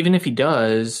 Even if he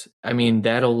does, I mean,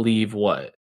 that'll leave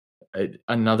what?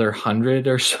 Another 100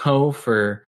 or so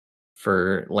for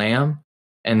Lamb.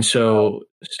 And so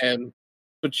 –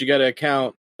 but you got to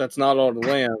account that's not all to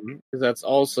Lamb, because that's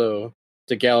also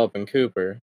to Gallup and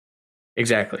Cooper.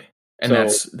 Exactly.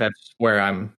 And so, that's where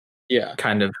I'm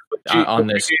kind of on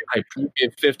this hype. You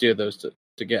give 50 of those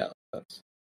to Gallup.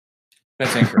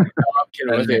 That's incorrect.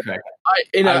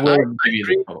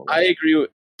 I agree with,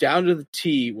 down to the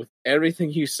T with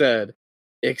everything you said,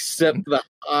 except the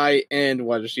high-end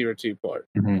wide receiver 2 part.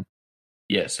 Mm-hmm.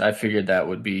 Yes, I figured that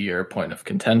would be your point of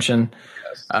contention.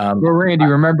 Yes. But Randy,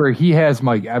 remember, he has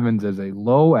Mike Evans as a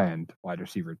low-end wide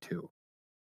receiver 2.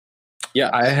 Yeah,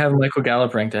 I have Michael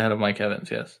Gallup ranked ahead of Mike Evans,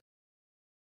 yes.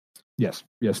 Yes,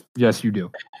 you do.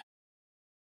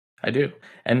 I do.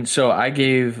 And so I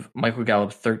gave Michael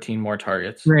Gallup 13 more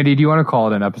targets. Randy, do you want to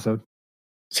call it an episode?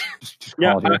 Just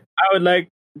call it here. I would like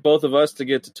both of us to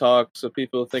get to talk so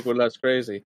people think we're less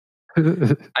crazy.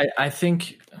 I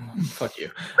think, fuck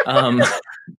you.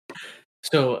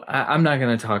 So I'm not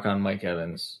going to talk on Mike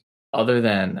Evans other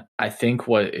than I think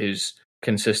what is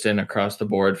consistent across the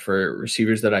board for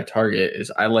receivers that I target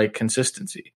is I like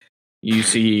consistency. You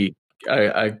see,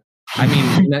 I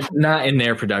mean, not in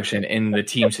their production, in the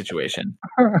team situation.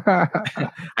 I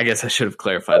guess I should have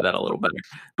clarified that a little better.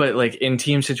 But like in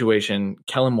team situation,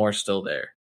 Kellen Moore's still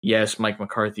there. Yes, Mike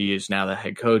McCarthy is now the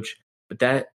head coach, but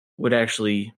that would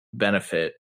actually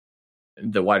benefit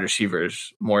the wide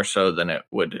receivers more so than it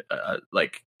would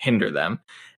like hinder them.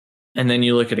 And then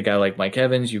you look at a guy like Mike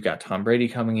Evans, you've got Tom Brady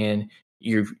coming in,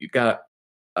 you've got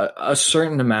a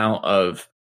certain amount of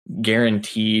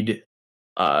guaranteed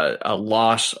a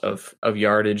loss of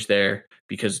yardage there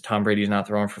because Tom Brady's not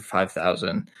throwing for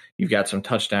 5,000. You've got some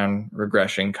touchdown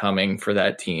regression coming for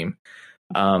that team.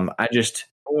 I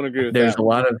won't agree with there's that. A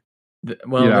lot of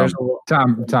there's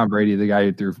Tom Brady, the guy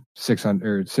who threw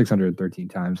 613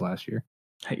 times last year.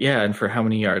 Yeah, and for how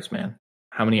many yards, man?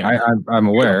 How many yards? I'm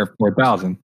aware,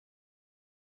 4,000.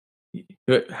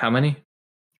 How many?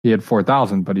 He had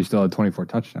 4,000, but he still had 24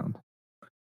 touchdowns.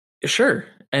 Sure.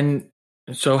 And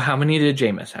so how many did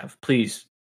Jameis have? Please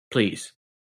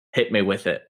hit me with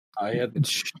it. I had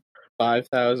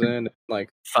 5,000, like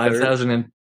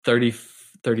 5,030,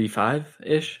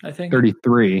 35-ish, I think.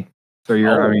 33. So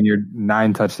you're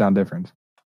 9 touchdown difference.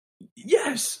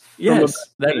 Yes.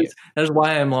 That is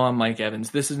why I'm low on Mike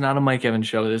Evans. This is not a Mike Evans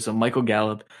show. This is a Michael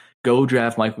Gallup. Go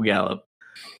draft Michael Gallup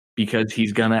because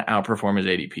he's gonna outperform his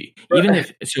ADP.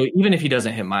 Even if he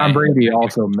doesn't hit my. Tom Brady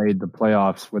also made the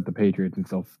playoffs with the Patriots and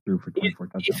still threw for 24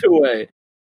 touchdowns. Either way,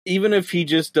 even if he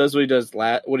just does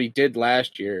what he did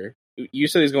last year, you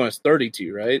said he's going as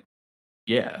 32, right?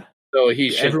 Yeah. So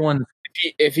he should. Everyone,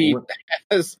 if he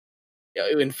has.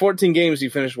 In 14 games, he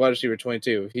finished wide receiver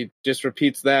 22. If he just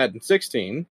repeats that in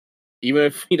 16, even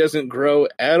if he doesn't grow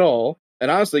at all,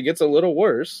 and honestly gets a little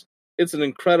worse, it's an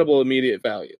incredible immediate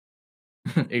value.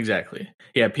 Exactly.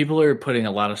 Yeah, people are putting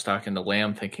a lot of stock into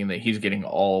Lamb thinking that he's getting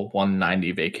all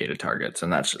 190 vacated targets,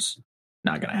 and that's just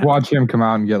not going to happen. Watch him come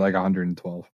out and get like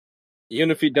 112.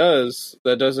 Even if he does,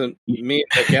 that doesn't mean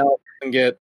that Gallup can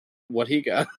get what he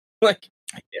got.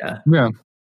 Yeah.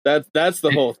 That's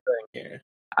the whole thing here.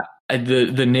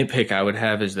 The nitpick I would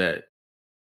have is that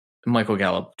Michael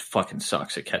Gallup fucking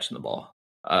sucks at catching the ball.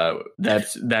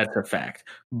 That's a fact.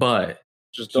 But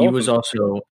he was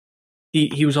also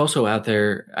out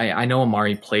there. I know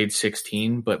Amari played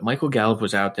 16, but Michael Gallup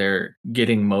was out there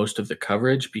getting most of the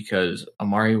coverage because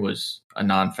Amari was a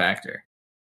non-factor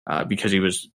because he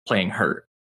was playing hurt,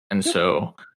 and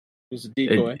so he's a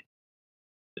decoy.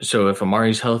 So if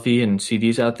Amari's healthy and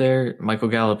CD's out there, Michael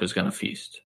Gallup is going to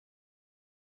feast.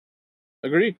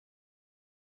 Agreed.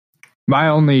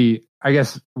 I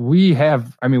guess we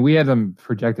had them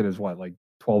projected as what, like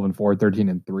 12-4,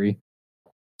 13-3,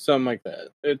 something like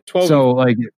that. 12. So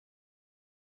like,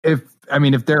 if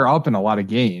they're up in a lot of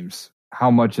games, how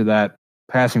much of that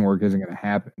passing work isn't going to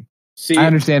happen? See, I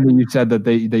understand that you said that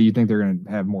you think they're going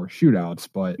to have more shootouts,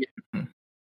 but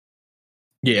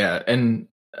yeah, and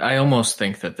I almost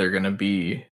think that they're going to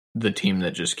be the team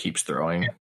that just keeps throwing.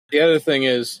 The other thing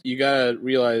is you gotta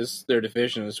realize their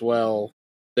division as well.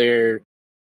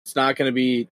 It's not going to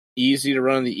be easy to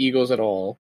run the Eagles at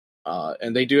all,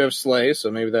 and they do have Slay,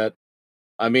 so maybe that.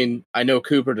 I mean, I know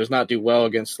Cooper does not do well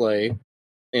against Slay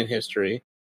in history,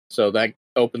 so that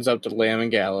opens up to Lamb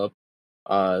and Gallup.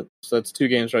 So that's 2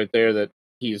 games right there that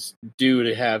he's due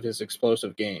to have his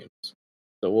explosive games.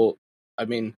 So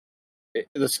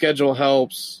the schedule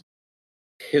helps.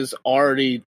 His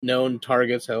already known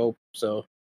targets help. So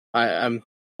I'm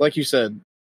like you said,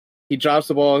 he drops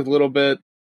the ball a little bit.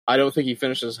 I don't think he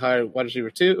finishes high wide receiver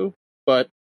 2, but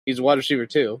he's wide receiver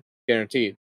 2,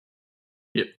 guaranteed.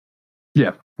 Yep.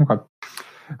 Yeah. Okay. All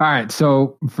right.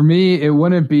 So for me, it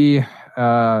wouldn't be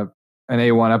an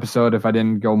A1 episode if I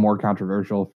didn't go more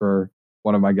controversial for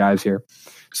one of my guys here.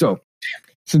 So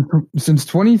since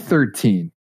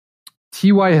 2013,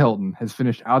 T.Y. Hilton has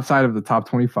finished outside of the top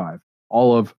 25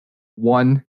 all of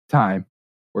one time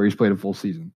where he's played a full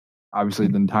season. Obviously,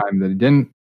 the time that he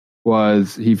didn't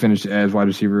was he finished as wide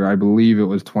receiver, I believe it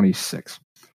was 26.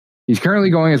 He's currently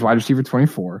going as wide receiver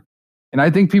 24. And I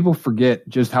think people forget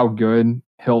just how good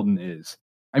Hilton is.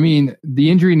 I mean, the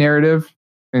injury narrative,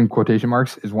 in quotation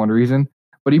marks, is one reason,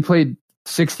 but he played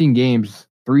 16 games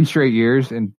 3 straight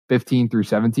years in 15 through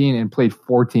 17 and played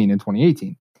 14 in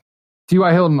 2018.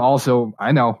 T.Y. Hilton also,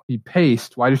 I know, he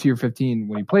paced wide receiver 15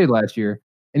 when he played last year,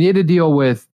 and he had to deal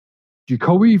with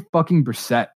Jacoby fucking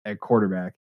Brissett at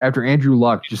quarterback after Andrew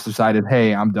Luck just decided,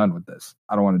 hey, I'm done with this.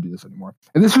 I don't want to do this anymore.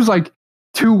 And this was like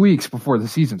 2 weeks before the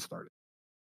season started.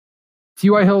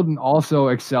 T.Y. Hilton also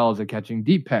excels at catching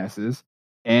deep passes,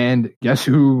 and guess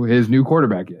who his new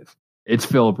quarterback is? It's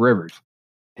Phillip Rivers.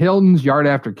 Hilton's yard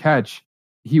after catch,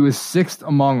 he was 6th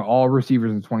among all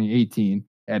receivers in 2018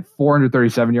 at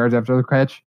 437 yards after the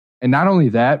catch. And not only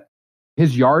that,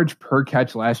 his yards per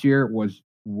catch last year was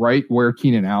right where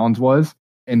Keenan Allen's was.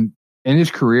 And in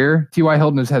his career, T.Y.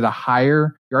 Hilton has had a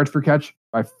higher yards per catch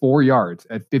by 4 yards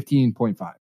at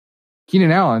 15.5.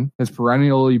 Keenan Allen has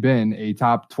perennially been a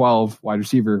top 12 wide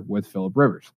receiver with Phillip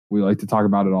Rivers. We like to talk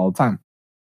about it all the time.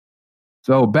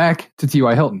 So back to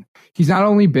T.Y. Hilton. He's not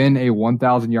only been a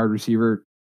 1,000-yard receiver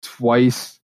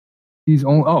twice. He's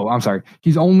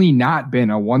only not been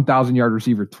a 1,000-yard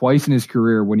receiver twice in his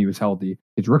career when he was healthy.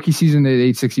 His rookie season at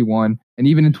 861, and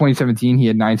even in 2017, he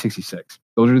had 966.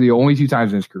 Those are the only 2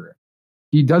 times in his career.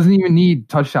 He doesn't even need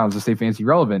touchdowns to stay fantasy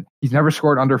relevant. He's never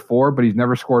scored under 4, but he's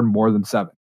never scored more than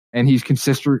 7. And he's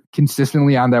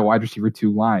consistently on that wide receiver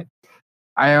 2 line.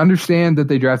 I understand that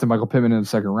they drafted Michael Pittman in the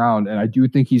 2nd round, and I do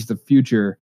think he's the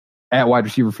future at wide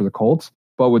receiver for the Colts.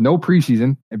 But with no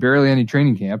preseason and barely any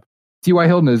training camp, T.Y.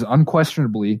 Hilton is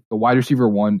unquestionably the wide receiver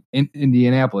 1 in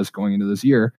Indianapolis going into this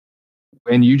year.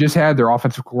 And you just had their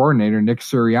offensive coordinator, Nick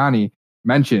Sirianni,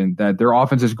 mention that their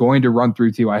offense is going to run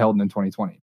through T.Y. Hilton in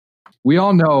 2020. We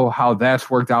all know how that's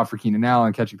worked out for Keenan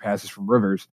Allen catching passes from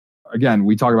Rivers. Again,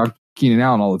 we talk about Keenan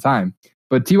Allen all the time.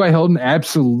 But T.Y. Hilton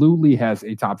absolutely has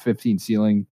a top 15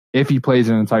 ceiling if he plays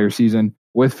an entire season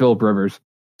with Phillip Rivers.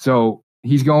 So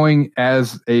he's going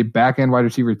as a back-end wide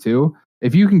receiver 2.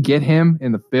 If you can get him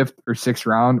in the 5th or 6th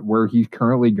round where he's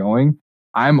currently going,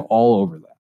 I'm all over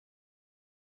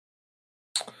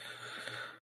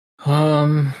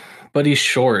that. But he's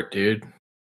short, dude.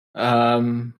 No,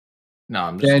 I'm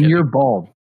just kidding. You're bald.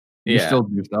 You Yeah. still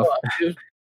do stuff.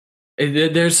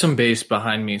 There's some base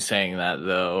behind me saying that,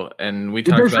 though, and we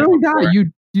talked There's about really not.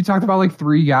 You talked about like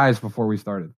 3 guys before we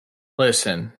started.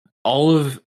 Listen, all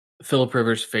of Phillip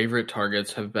Rivers' favorite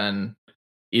targets have been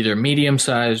either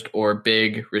medium-sized or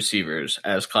big receivers,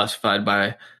 as classified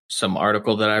by some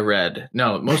article that I read.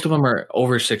 No, most of them are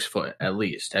over 6 foot, at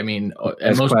least. I mean,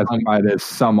 As most classified as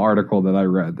some article that I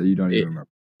read that you don't even remember.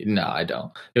 No, I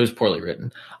don't. It was poorly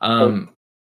written.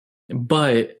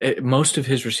 But most of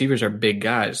his receivers are big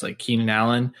guys, like Keenan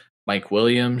Allen, Mike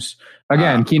Williams.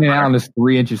 Again, Keenan Allen is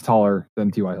 3 inches taller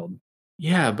than T.Y. Hilton.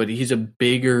 Yeah, but he's a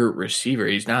bigger receiver.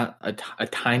 He's not a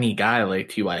tiny guy like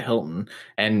T.Y. Hilton.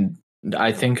 And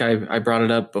I think I brought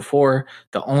it up before.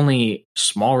 The only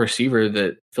small receiver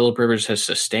that Phillip Rivers has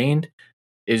sustained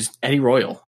is Eddie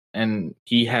Royal. And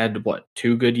he had,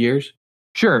 2 good years?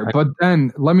 Sure, but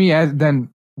then let me ask,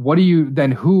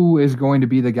 who is going to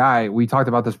be the guy? We talked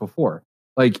about this before.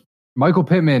 Like Michael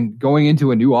Pittman going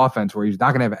into a new offense where he's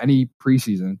not going to have any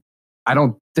preseason. I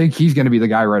don't think he's going to be the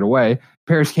guy right away.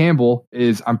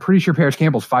 I'm pretty sure Paris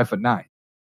Campbell's 5'9".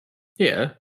 Yeah.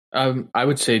 I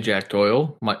would say Jack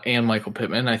Doyle and Michael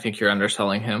Pittman. I think you're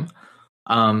underselling him.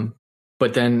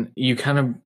 But then you kind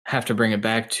of have to bring it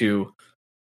back to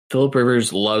Phillip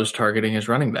Rivers loves targeting his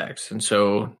running backs. And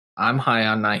so I'm high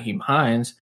on Nyheim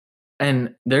Hines.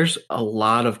 And there's a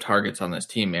lot of targets on this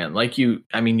team, man. You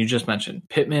just mentioned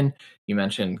Pittman, you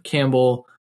mentioned Campbell,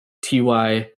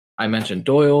 Ty, I mentioned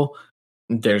Doyle.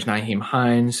 There's Nyheim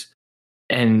Hines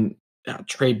and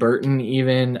Trey Burton.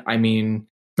 Even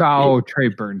Trey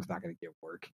Burton's not going to get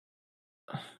work.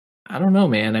 I don't know,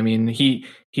 man. I mean,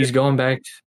 he's going back.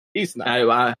 He's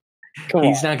not.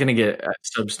 He's not going to get a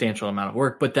substantial amount of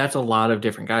work, but that's a lot of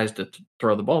different guys to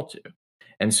throw the ball to.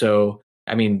 And so,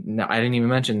 I didn't even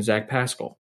mention Zach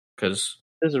Pascal because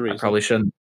there's a reason. I probably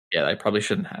shouldn't. Yeah, I probably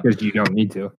shouldn't have. Because you don't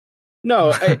need to.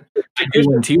 No, I do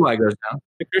when Ty goes down.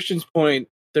 To Christian's point,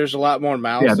 there's a lot more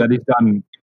mouths. Yeah, that he's done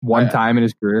one time in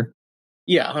his career.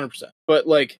 Yeah, 100%. But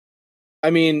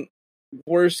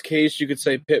worst case, you could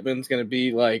say Pittman's going to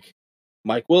be like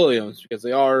Mike Williams because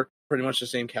they are pretty much the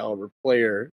same caliber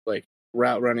player, like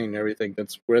route running and everything.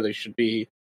 That's where they should be,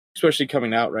 especially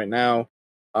coming out right now.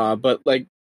 But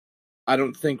I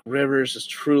don't think Rivers has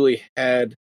truly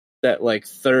had that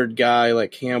third guy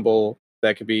like Campbell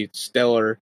that could be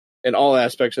stellar in all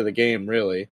aspects of the game,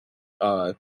 really.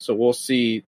 So we'll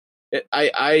see.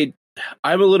 I'm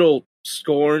a little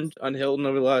scorned on Hilton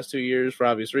over the last 2 years for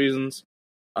obvious reasons.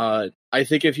 I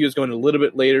think if he was going a little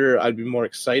bit later, I'd be more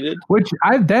excited.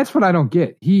 That's what I don't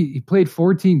get. He played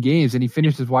 14 games and he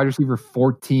finished as wide receiver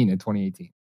 14 in 2018.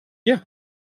 Yeah.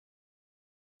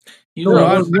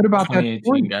 What about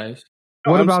that, guys?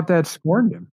 What about that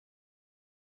scorned him?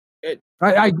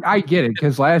 I get it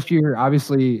because last year,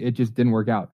 obviously, it just didn't work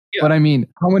out. Yeah. But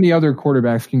how many other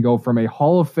quarterbacks can go from a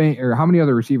Hall of Fame, or how many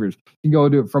other receivers can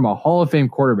go from a Hall of Fame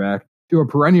quarterback to a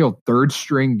perennial third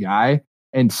string guy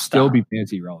and still be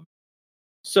fantasy relevant?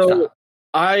 So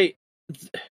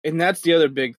and that's the other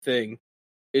big thing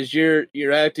is you're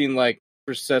acting like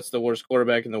Brissett's the worst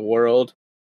quarterback in the world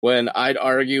when I'd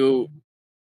argue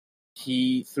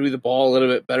he threw the ball a little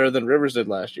bit better than Rivers did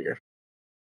last year.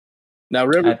 Now,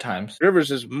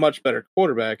 Rivers is much better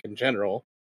quarterback in general,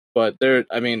 but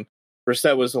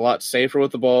Brissett was a lot safer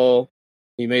with the ball.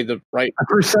 He made the right.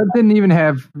 Brissett didn't even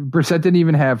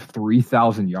have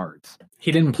 3,000 yards.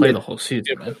 He didn't play the whole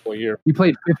season. He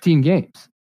played 15 games.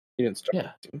 He didn't start.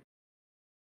 Yeah.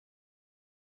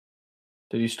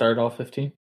 Did he start all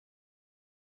 15?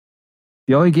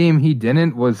 The only game he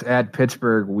didn't was at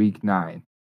Pittsburgh week 9.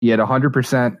 He had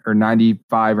 100% or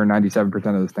 95 or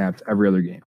 97% of the snaps every other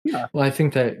game. Yeah. Well, I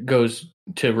think that goes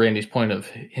to Randy's point of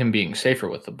him being safer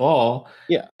with the ball.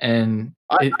 Yeah. And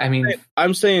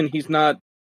I'm saying he's not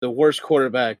the worst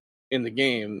quarterback in the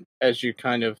game as you're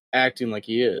kind of acting like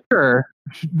he is.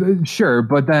 Sure.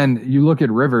 But then you look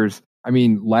at Rivers.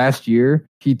 Last year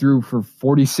he threw for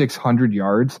 4,600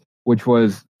 yards, which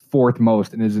was fourth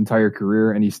most in his entire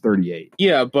career, and he's 38.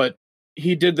 Yeah, but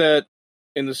he did that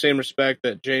in the same respect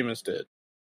that Jameis did.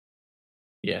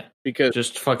 Yeah. Because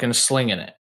just fucking slinging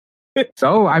it.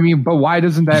 So, but why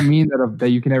doesn't that mean that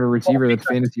you can have a receiver that's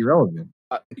fantasy relevant?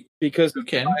 Because the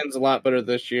line's a lot better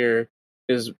this year.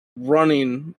 His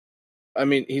running,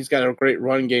 he's got a great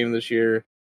run game this year.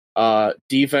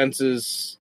 Defense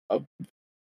is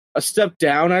a step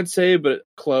down, I'd say, but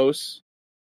close.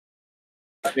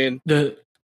 The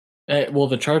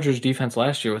Chargers defense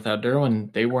last year without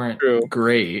Derwin, they weren't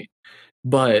great.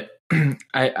 But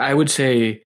I would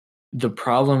say the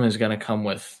problem is going to come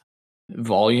with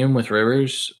volume with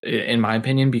Rivers, in my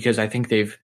opinion, because I think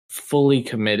they've fully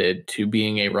committed to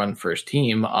being a run-first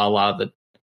team, a la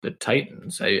the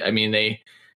Titans.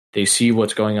 They see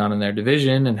what's going on in their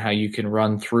division and how you can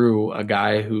run through a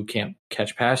guy who can't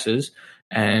catch passes.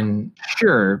 And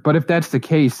sure, but if that's the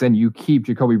case, then you keep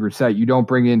Jacoby Brissett. You don't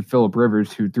bring in Phillip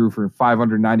Rivers, who threw for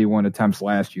 591 attempts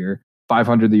last year,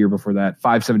 500 the year before that,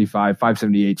 575,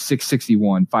 578,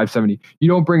 661, 570. You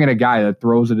don't bring in a guy that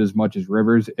throws it as much as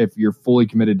Rivers if you're fully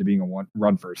committed to being a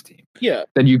run-first team. Yeah.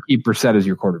 Then you keep Brissett as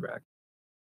your quarterback.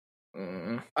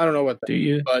 I don't know what that do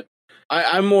you? But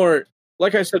I'm more,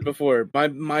 like I said before,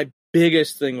 my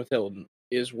biggest thing with Hilton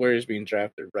is where he's being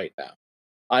drafted right now.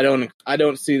 I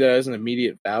don't see that as an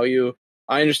immediate value.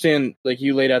 I understand, like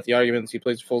you laid out the arguments. He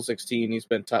plays full 16. He's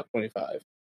been top 25.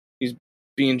 He's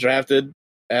being drafted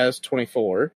as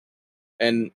 24,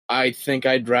 and I think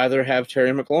I'd rather have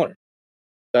Terry McLaurin.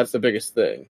 That's the biggest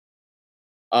thing.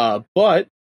 But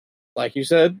like you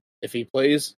said, if he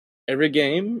plays every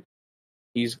game,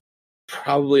 he's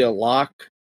probably a lock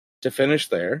to finish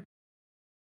there.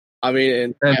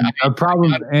 And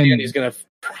he's going to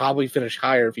probably finish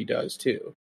higher if he does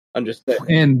too. I'm just saying.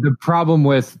 And the problem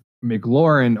with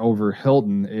McLaurin over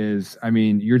Hilton is,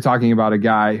 you're talking about a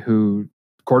guy who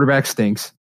quarterback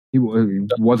stinks. He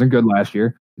wasn't good last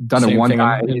year. Done it one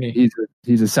time.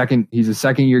 He's a second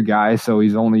year guy, so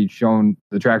he's only shown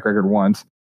the track record once.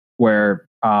 Where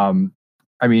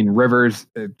I mean, Rivers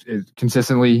it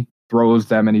consistently throws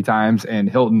that many times, and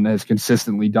Hilton has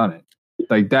consistently done it.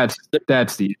 Like that's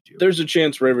the issue. There's a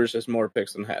chance Rivers has more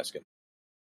picks than Haskins.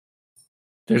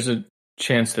 There's a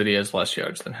chance that he has less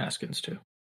yards than Haskins too.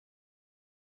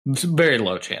 It's a very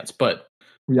low chance, but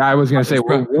yeah, I was going to say,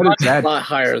 what is that? A lot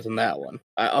higher than that one.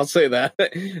 I'll say that.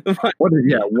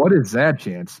 What is that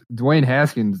chance? Dwayne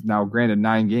Haskins, now granted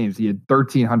 9 games, he had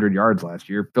 1,300 yards last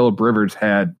year. Phillip Rivers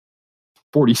had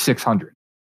 4,600.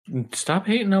 Stop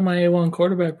hating on my A1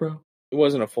 quarterback, bro. It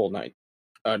wasn't a full 9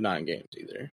 games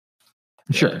either.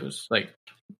 Sure, it was like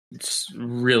it's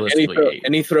realistically,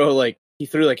 and he threw like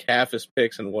half his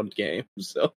picks in one game.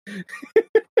 So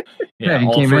yeah,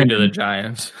 all three to the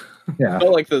Giants. Yeah,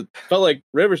 felt like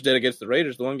Rivers did against the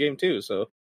Raiders the one game too. So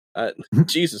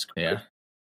Jesus Christ. Yeah.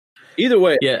 Either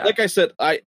way, yeah. Like I said,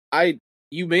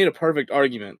 you made a perfect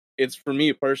argument. It's for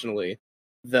me personally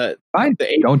that fine.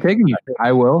 Don't take me.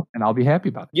 I will, and I'll be happy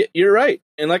about it. Yeah, you're right.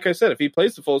 And like I said, if he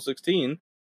plays the full 16,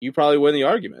 you probably win the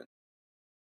argument.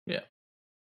 Yeah,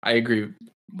 I agree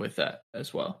with that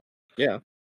as well. Yeah,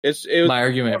 it was my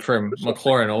argument for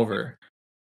McLaurin over.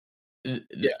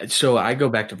 Yeah. So I go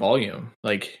back to volume.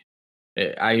 Like,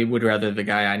 I would rather the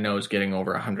guy I know is getting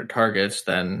over 100 targets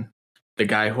than the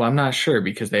guy who I'm not sure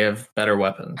because they have better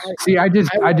weapons. See, I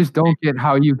just don't get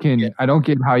how you can. Yeah. I don't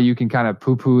get how you can kind of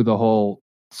poo-poo the whole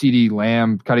CeeDee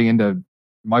Lamb cutting into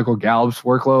Michael Gallup's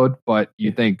workload, but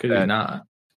you think that not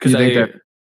because that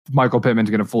Michael Pittman's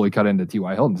going to fully cut into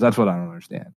T.Y. Hilton. That's what I don't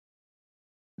understand.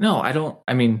 No, I don't.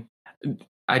 I mean,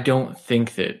 I don't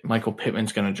think that Michael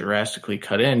Pittman's going to drastically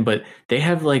cut in, but they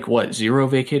have 0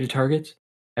 vacated targets.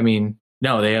 I mean,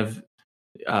 no, they have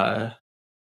Ebron?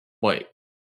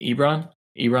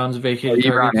 Ebron's vacated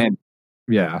targets.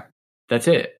 Yeah. That's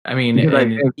it. I mean,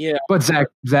 yeah. But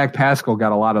Zach Pascal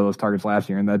got a lot of those targets last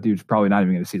year, and that dude's probably not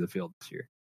even going to see the field this year.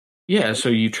 Yeah, so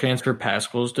you transfer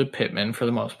Pascals to Pittman for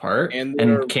the most part, and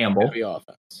Campbell.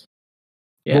 Offense.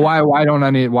 Yeah. But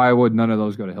why would none of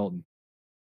those go to Hilton?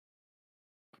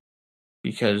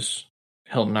 Because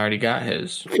Hilton already got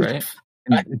his, right?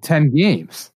 10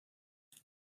 games.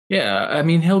 Yeah, I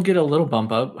mean, he'll get a little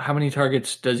bump up. How many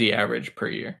targets does he average per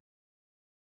year?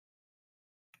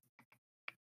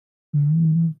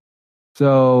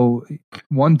 So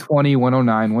 120,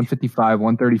 109, 155,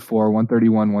 134,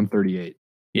 131, 138.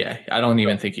 Yeah, I don't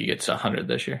even think he gets 100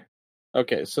 this year.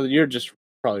 Okay, so you're just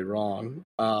probably wrong.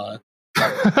 I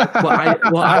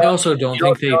also don't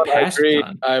think they pass a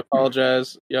ton. I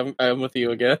apologize. I'm with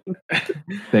you again.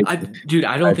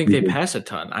 I don't think they pass a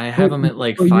ton. I have them at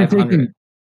 500.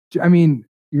 I mean,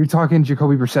 you're talking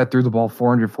Jacoby Brissett threw the ball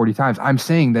 440 times. I'm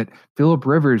saying that Phillip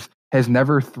Rivers has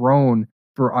never thrown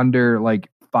for under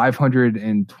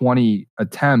 520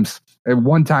 attempts. At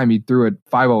one time, he threw it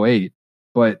 508,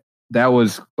 but that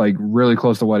was really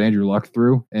close to what Andrew Luck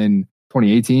threw in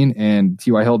 2018, and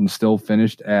T.Y. Hilton still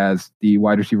finished as the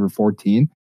wide receiver 14.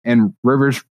 And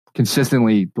Rivers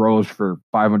consistently throws for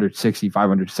 560,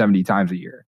 570 times a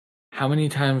year. How many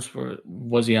times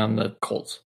was he on the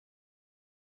Colts?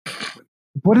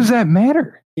 What does that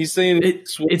matter? He's saying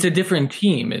it's a different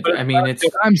team.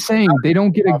 I'm saying they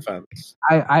don't get offense.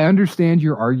 I understand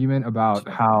your argument about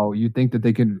how you think that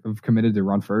they could have committed to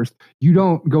run first. You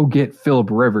don't go get Phillip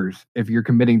Rivers if you're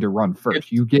committing to run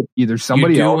first. You get either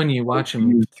somebody else when you watch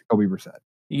him. Jacoby Brissett.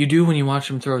 You do when you watch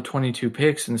him throw 22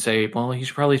 picks and say, well, he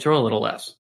should probably throw a little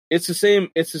less. It's the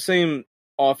same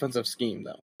offensive scheme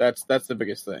though. That's the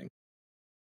biggest thing.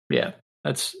 Yeah,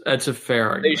 that's a fair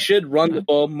argument. They should run the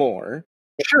ball more.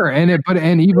 Sure, and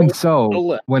even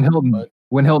so, when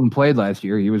Hilton played last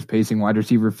year, he was pacing wide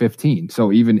receiver 15.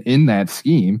 So even in that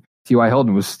scheme, T.Y.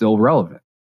 Hilton was still relevant.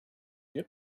 Yep,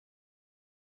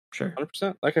 sure,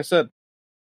 100%. Like I said,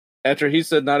 after he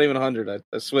said not even 100,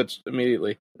 I switched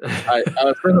immediately. I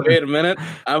was like, wait a minute,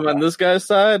 I'm on this guy's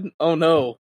side. Oh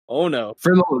no.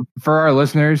 For our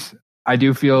listeners, I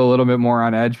do feel a little bit more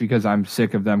on edge because I'm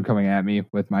sick of them coming at me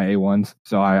with my A1s,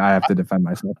 so I have to defend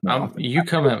myself. You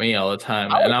come at me all the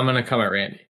time, and I'm going to come at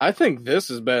Randy. I think this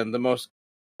has been the most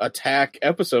attack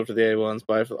episode for the A1s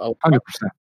by 100%.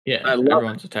 Yeah,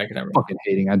 everyone's attacking everyone. Fucking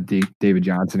hating on David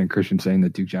Johnson and Christian saying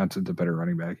that Duke Johnson's a better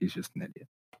running back. He's just an idiot.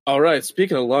 All right,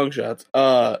 speaking of long shots,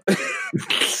 my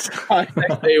next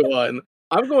A1,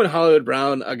 I'm going Hollywood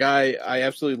Brown, a guy I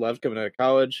absolutely loved coming out of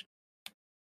college.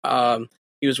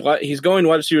 He's going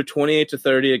wide receiver 28 to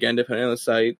 30 again, depending on the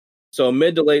site. So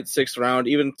mid to late 6th round.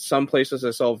 Even some places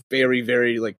I saw very,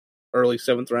 very early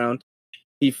 7th round.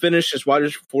 He finished his wide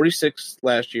receiver 46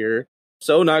 last year,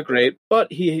 so not great.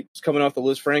 But he's coming off the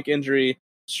Liz Frank injury,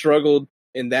 struggled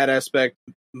in that aspect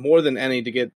more than any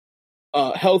to get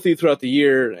healthy throughout the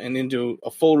year and into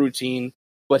a full routine,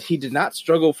 but he did not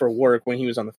struggle for work when he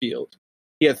was on the field.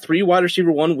 He had 3 wide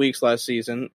receiver 1 weeks last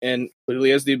season and clearly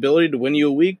has the ability to win you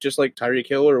a week just like Tyreek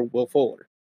Hill or Will Fuller.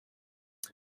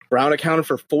 Brown accounted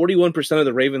for 41% of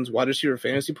the Ravens' wide receiver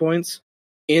fantasy points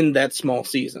in that small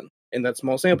season, in that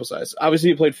small sample size. Obviously,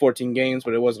 he played 14 games,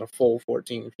 but it wasn't a full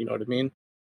 14, if you know what I mean,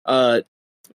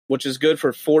 which is good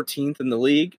for 14th in the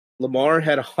league. Lamar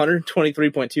had 123.2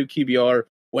 QBR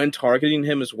when targeting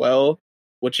him as well,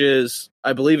 which is,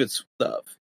 I believe it's the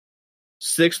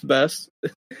 6th best.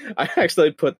 I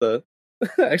actually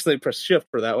pressed shift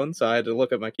for that one, so I had to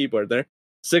look at my keyboard there.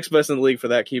 6th best in the league for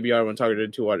that QBR when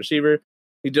targeted to a wide receiver.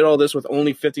 He did all this with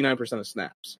only 59% of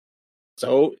snaps.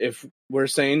 So if we're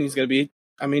saying he's going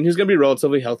to be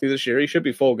relatively healthy this year, he should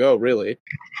be full go, really.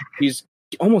 He's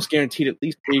almost guaranteed at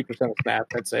least 80% of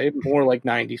snaps, I'd say, more like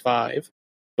 95.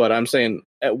 But I'm saying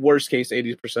at worst case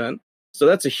 80%. So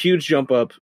that's a huge jump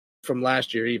up from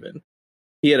last year even.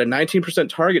 He had a 19%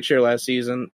 target share last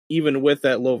season, even with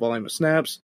that low volume of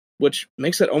snaps, which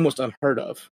makes it almost unheard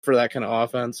of for that kind of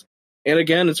offense. And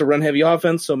again, it's a run-heavy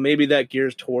offense, so maybe that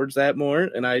gears towards that more,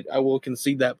 and I will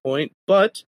concede that point.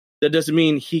 But that doesn't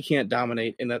mean he can't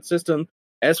dominate in that system,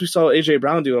 as we saw A.J.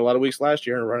 Brown do a lot of weeks last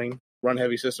year in a running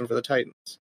run-heavy system for the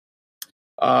Titans.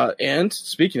 And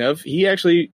speaking of, he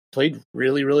actually played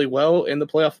really, really well in the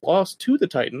playoff loss to the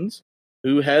Titans,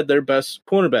 who had their best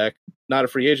cornerback, not a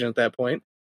free agent at that point.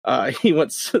 He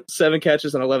went 7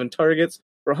 catches and 11 targets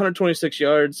for 126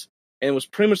 yards and was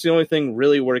pretty much the only thing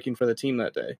really working for the team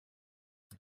that day.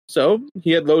 So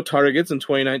he had low targets in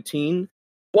 2019,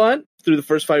 but through the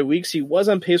first 5 weeks, he was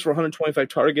on pace for 125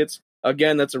 targets.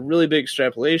 Again, that's a really big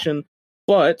extrapolation,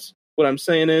 but what I'm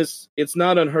saying is it's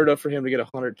not unheard of for him to get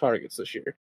 100 targets this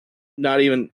year. It's not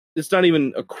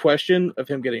even a question of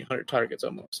him getting 100 targets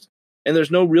almost. And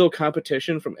there's no real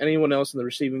competition from anyone else in the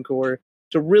receiving corps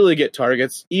to really get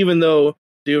targets, even though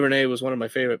Duvernay was one of my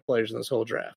favorite players in this whole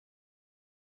draft.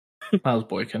 Miles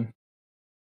Boykin.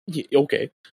 Yeah,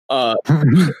 okay. I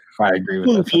agree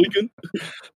with that.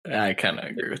 I kind of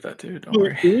agree with that too. Don't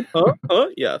worry.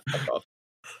 Yeah, fuck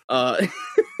off.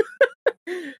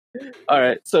 All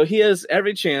right, so he has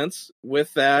every chance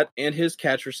with that and his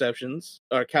catch percentage,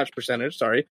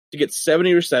 to get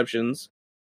 70 receptions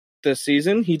this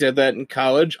season. He did that in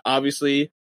college,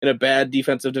 obviously in a bad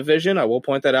defensive division. I will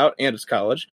point that out, and it's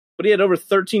college. But he had over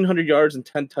 1,300 yards and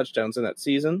 10 touchdowns in that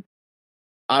season.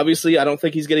 Obviously, I don't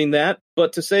think he's getting that,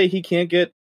 but to say he can't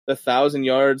get the 1,000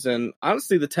 yards and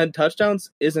honestly the 10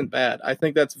 touchdowns isn't bad. I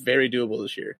think that's very doable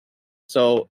this year.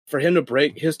 So for him to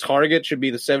break, his target should be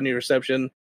the 70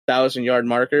 reception, 1,000-yard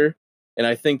marker, and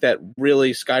I think that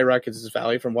really skyrockets his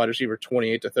value from wide receiver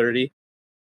 28 to 30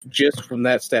 just from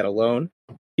that stat alone.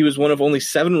 He was one of only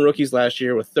 7 rookies last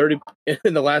year with 30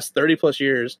 in the last 30-plus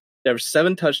years to have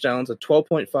 7 touchdowns, a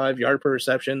 12.5 yard per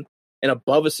reception, and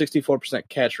above a 64%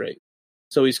 catch rate.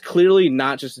 So he's clearly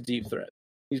not just a deep threat.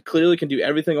 He clearly can do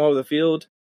everything all over the field,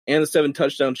 and the 7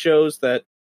 touchdowns shows that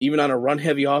even on a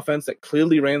run-heavy offense that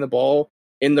clearly ran the ball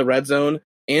in the red zone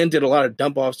and did a lot of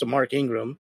dump-offs to Mark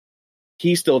Ingram,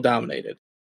 he still dominated.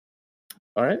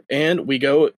 All right, and we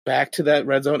go back to that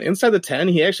red zone. Inside the 10,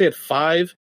 he actually had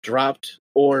 5 dropped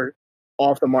or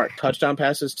off-the-mark touchdown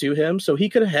passes to him, so he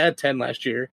could have had 10 last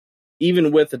year,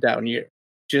 even with the down year,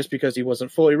 just because he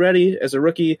wasn't fully ready as a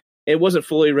rookie. It wasn't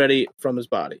fully ready from his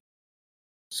body.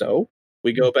 So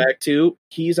we go back to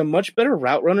he's a much better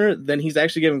route runner than he's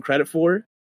actually given credit for,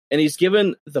 and he's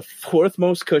given the 4th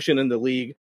most cushion in the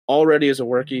league already as a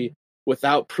rookie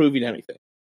without proving anything.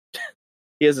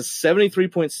 He has a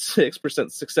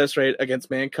 73.6% success rate against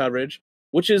man coverage,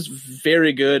 which is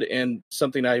very good and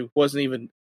something I didn't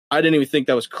even think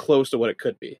that was close to what it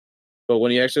could be. But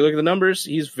when you actually look at the numbers,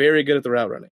 he's very good at the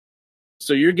route running.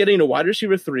 So you're getting a wide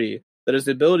receiver 3 that has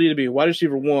the ability to be a wide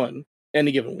receiver 1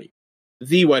 any given week.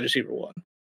 The wide receiver 1.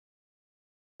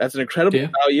 That's an incredible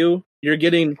value. You're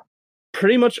getting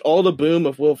pretty much all the boom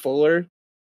of Will Fuller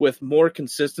with more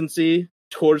consistency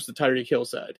towards the Tyreek Hill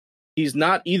side. He's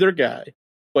not either guy,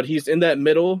 but he's in that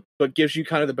middle, but gives you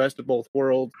kind of the best of both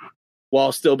worlds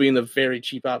while still being the very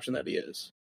cheap option that he is.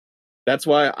 That's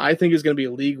why I think he's going to be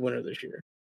a league winner this year.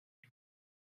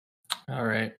 All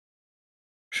right.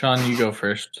 Sean, you go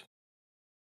first.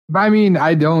 But I mean,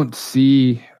 I don't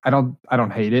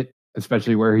hate it,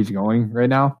 especially where he's going right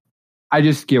now. I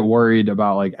just get worried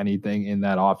about like anything in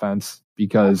that offense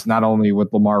because not only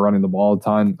with Lamar running the ball a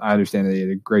ton, I understand that he had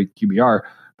a great QBR,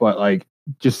 but like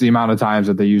just the amount of times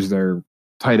that they use their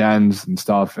tight ends and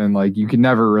stuff. And like, you can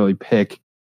never really pick,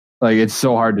 like, it's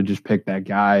so hard to just pick that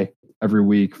guy every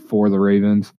week for the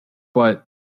Ravens. But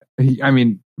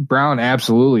Brown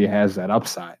absolutely has that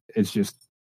upside. It's just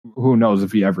who knows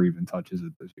if he ever even touches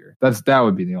it this year. That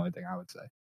would be the only thing I would say.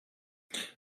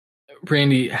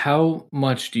 Randy, how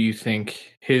much do you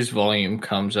think his volume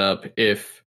comes up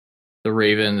if the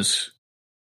Ravens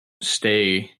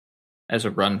stay as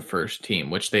a run-first team,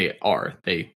 which they are?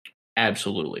 They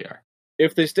absolutely are.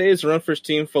 If they stay as a run-first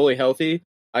team fully healthy,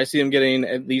 I see him getting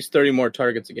at least 30 more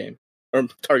target in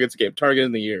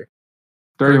the year.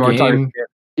 30 more targets.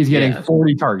 He's getting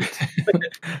 40 targets.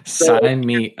 Sign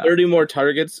me up. 30 more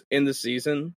targets in the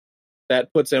season.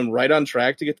 That puts him right on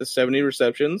track to get the 70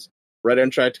 receptions, right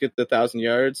on track to get the 1,000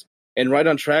 yards, and right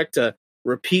on track to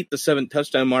repeat the 7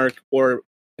 touchdown mark or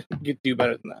do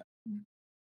better than that.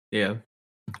 Yeah.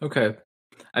 Okay.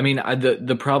 I mean,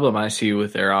 the problem I see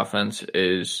with their offense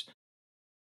is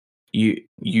you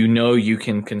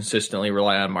can consistently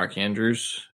rely on Mark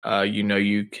Andrews.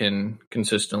 You can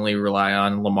consistently rely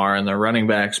on Lamar and their running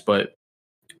backs, but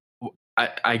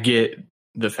I get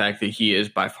the fact that he is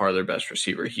by far their best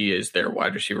receiver. He is their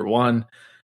wide receiver one.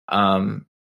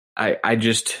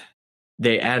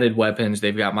 They added weapons.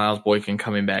 They've got Miles Boykin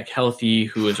coming back healthy,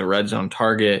 who is a red zone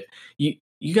target.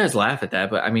 You guys laugh at that,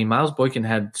 but I mean, Miles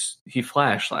Boykin he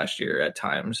flashed last year at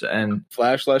times, and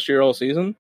flashed last year all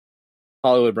season.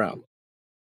 Hollywood Brown.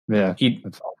 Yeah,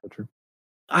 that's also true.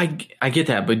 I get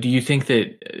that, but do you think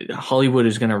that Hollywood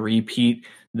is going to repeat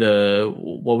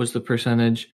what was the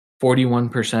percentage?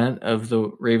 41% of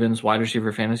the Ravens wide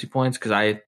receiver fantasy points? Because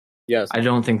I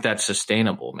don't think that's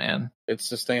sustainable, man. It's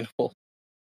sustainable.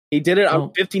 He did it on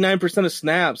 59% of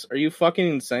snaps. Are you fucking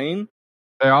insane?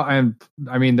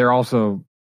 They're also.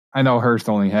 I know Hurst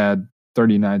only had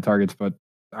 39 targets, but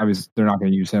they're not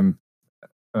going to use him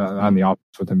on the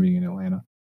offense with him being in Atlanta.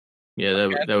 Yeah,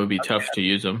 that would be tough to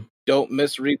use him. Don't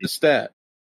misread the stat.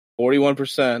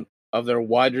 41% of their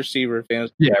wide receiver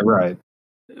fans. Yeah, right.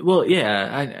 Well,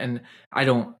 yeah,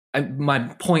 my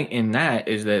point in that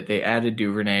is that they added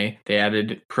Duvernay, they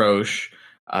added Proche,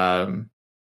 and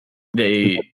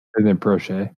then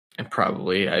Proche. And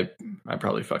probably I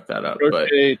probably fucked that up.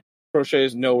 Proche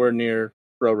is nowhere near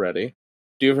pro ready.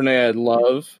 Duvernay I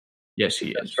love. Yes,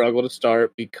 he is. Struggle to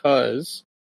start because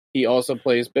he also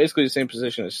plays basically the same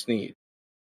position as Snead.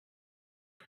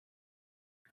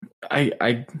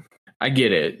 I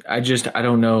get it. I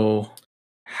don't know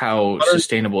how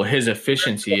sustainable his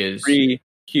efficiency is. 3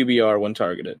 QBR when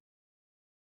targeted.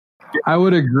 I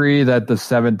would agree that the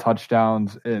 7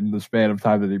 touchdowns in the span of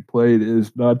time that he played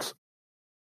is nuts.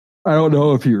 I don't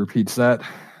know if he repeats that,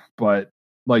 but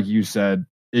like you said,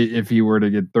 if he were to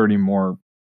get 30 more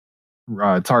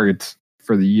targets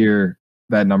for the year,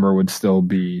 that number would still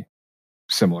be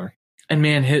similar. And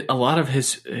man, a lot of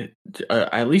his,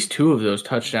 at least 2 of those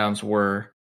touchdowns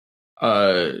were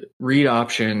read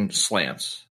option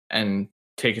slants and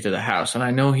take it to the house. And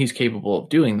I know he's capable of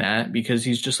doing that because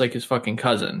he's just like his fucking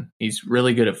cousin. He's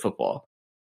really good at football.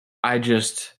 I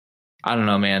don't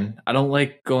know, man. I don't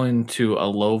like going to a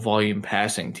low volume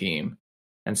passing team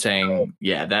and saying,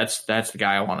 yeah, that's the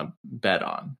guy I want to bet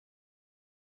on.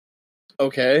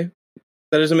 Okay.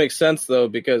 That doesn't make sense though,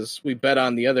 because we bet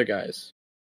on the other guys.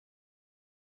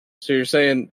 So you're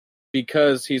saying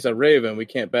because he's a Raven, we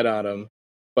can't bet on him,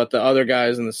 but the other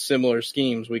guys in the similar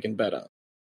schemes we can bet on.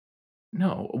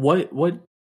 No. What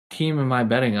team am I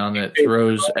betting on that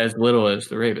throws as little as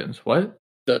the Ravens? What?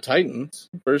 The Titans,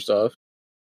 first off.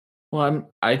 Well,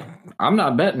 I'm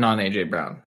not betting on AJ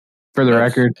Brown. For the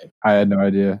record, I had no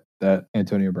idea that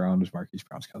Antonio Brown was Marquise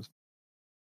Brown's cousin.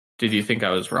 Did you think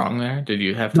I was wrong there? Did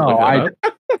you have to look that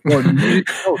up? Well,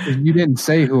 you didn't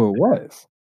say who it was.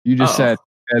 You just said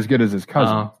as good as his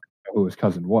cousin, who his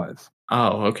cousin was.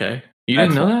 Oh, okay. You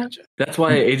didn't know that? That's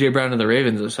why AJ Brown and the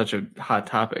Ravens is such a hot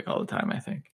topic all the time, I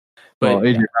think. But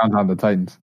AJ Brown's on the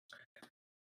Titans.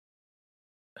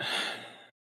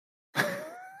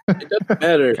 It doesn't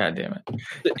matter. God damn it.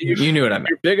 You knew what I meant.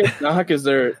 Your biggest knock is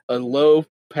they're a low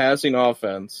passing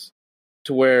offense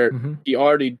to where he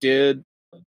already did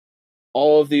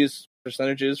all of these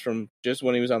percentages from just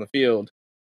when he was on the field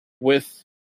with,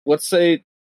 let's say,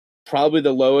 probably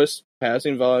the lowest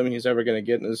passing volume he's ever going to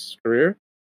get in his career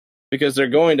because they're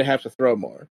going to have to throw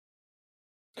more.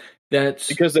 That's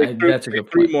a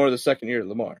good point. More the second year of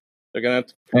Lamar. They're going to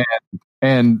have to.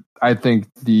 And I think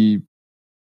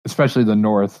especially the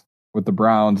North with the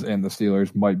Browns and the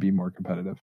Steelers might be more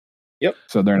competitive. Yep.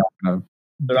 So they're not going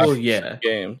to.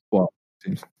 Game. Well,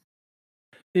 teams.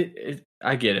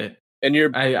 I get it. And your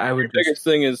biggest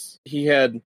thing is he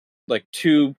had like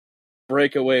 2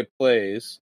 breakaway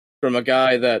plays from a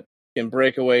guy that can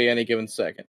break away any given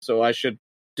second. So I should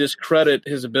discredit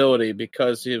his ability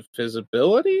because of his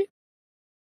ability?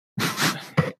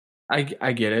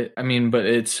 I get it. I mean, but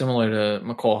it's similar to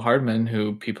McCole Hardman,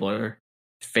 who people are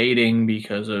fading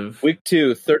because of Week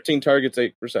 2, 13 targets,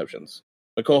 8 receptions.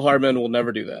 McCole Hardman will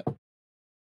never do that.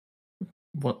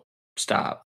 Well,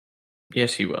 stop.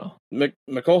 Yes, he will.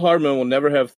 McCole Hardman will never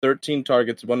have 13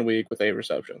 targets 1 week with 8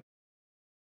 receptions.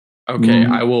 Okay,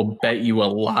 I will bet you a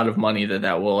lot of money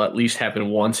that will at least happen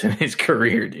once in his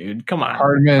career, dude. Come on.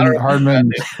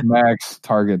 Hardman's max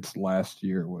targets last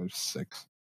year was 6.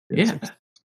 Yeah.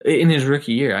 In his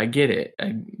rookie year, I get it.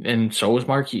 And so was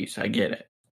Marquise. I get it.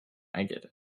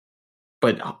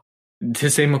 But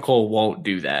to say McCole won't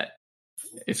do that,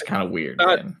 it's kind of weird.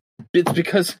 It's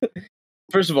because,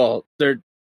 first of all,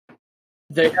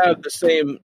 they have the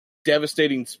same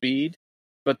devastating speed,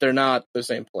 but they're not the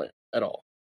same player at all.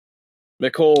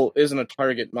 McCole isn't a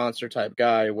target monster type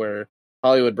guy where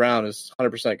Hollywood Brown is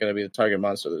 100% going to be the target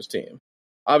monster of this team.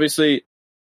 Obviously,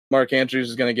 Mark Andrews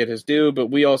is going to get his due,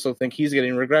 but we also think he's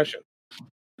getting regression.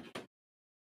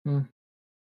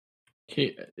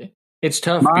 It's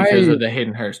tough because of the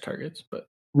Hayden Hurst targets. But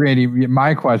Randy,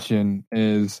 my question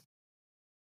is,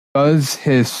 does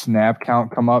his snap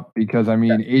count come up? Because,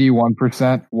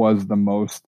 81% was the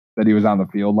most that he was on the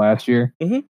field last year.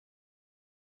 Mm-hmm.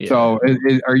 Yeah. So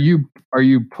are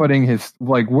you putting his,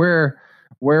 like, where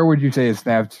would you say his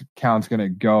snap count's going to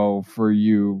go for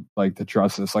you, like, to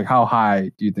trust this? Like, how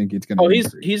high do you think it's going to be?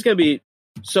 He's going to be,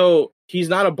 so he's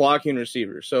not a blocking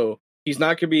receiver. So he's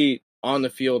not going to be on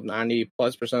the field 90+%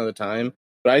 of the time.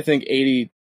 But I think 80%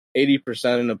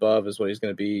 and above is what he's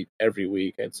going to be every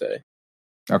week, I'd say.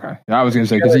 Okay. I was going to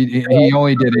say, because he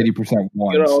only did 80%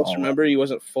 once. You know, remember, he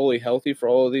wasn't fully healthy for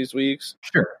all of these weeks.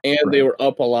 Sure. And they were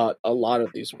up a lot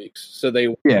of these weeks. So they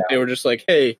were just like,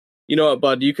 hey, you know what,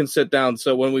 bud, you can sit down.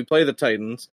 So when we play the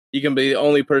Titans, you can be the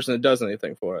only person that does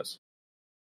anything for us.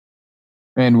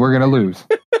 And we're going to lose.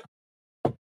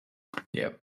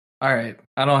 Yep. All right.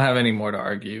 I don't have any more to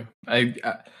argue. You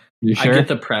I sure? get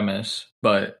the premise,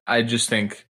 but I just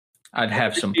think I'd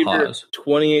have some pause.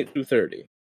 28 through 30.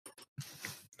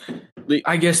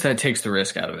 I guess that takes the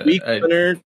risk out of it. Week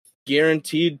winner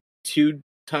guaranteed two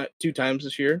times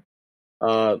this year.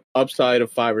 Upside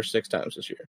of 5 or 6 times this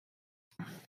year.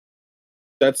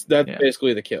 That's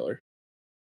basically the killer.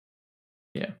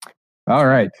 Yeah. All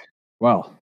right.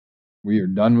 Well, we are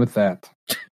done with that.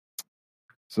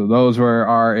 So those were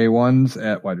our A1s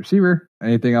at wide receiver.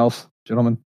 Anything else,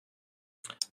 gentlemen?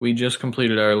 We just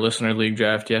completed our listener league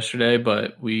draft yesterday,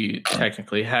 but we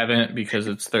technically haven't because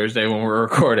it's Thursday when we're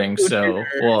recording. So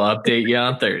we'll update you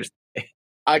on Thursday.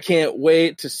 I can't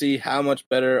wait to see how much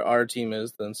better our team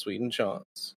is than Sweet and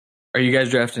Sean's. Are you guys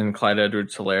drafting Clyde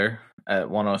Edwards-Helaire at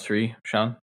 103,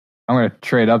 Sean? I'm going to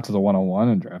trade up to the 101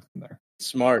 and draft him there.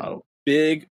 Smart. Oh.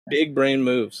 Big brain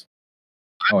moves.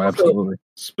 Oh, absolutely.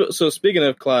 So speaking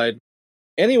of Clyde,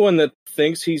 anyone that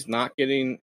thinks he's not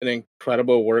getting an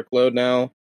incredible workload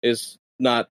now is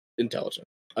not intelligent.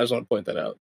 I just want to point that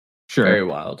out. Sure. Very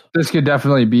wild. This could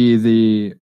definitely be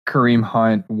the Kareem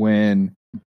Hunt when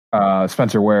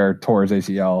Spencer Ware tore his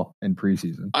ACL in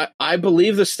preseason. I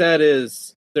believe the stat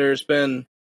is there's been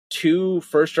 2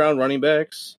 first-round running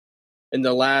backs in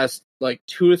the last 2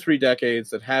 to 3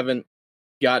 decades that haven't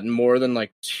gotten more than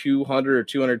 200 or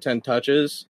 210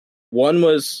 touches. One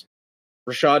was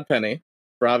Rashad Penny,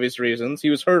 for obvious reasons. He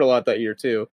was hurt a lot that year,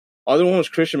 too. Other one was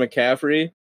Christian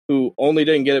McCaffrey, who only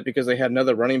didn't get it because they had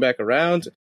another running back around.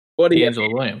 But he had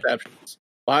 80 receptions.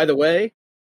 By the way,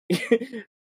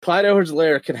 Clyde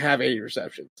Edwards-Helaire can have 80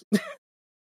 receptions.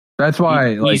 That's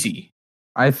why, easy.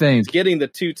 I think he's getting the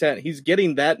 210. He's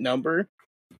getting that number,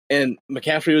 and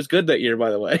McCaffrey was good that year, by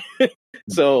the way.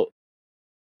 So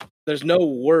there's no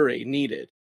worry needed.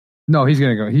 No, he's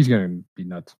gonna go. He's gonna be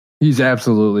nuts. He's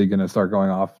absolutely gonna start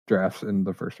going off drafts in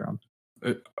the first round.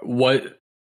 What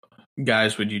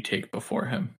guys would you take before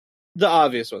him? The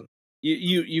obvious one.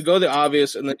 You go the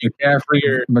obvious, and then you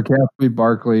McCaffrey,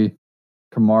 Barkley,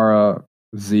 Kamara,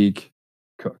 Zeke,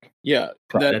 Cook. Yeah,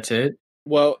 that's it.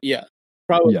 Well, yeah,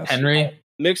 probably yes. Henry,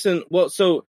 Mixon. Well,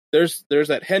 so there's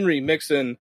that Henry,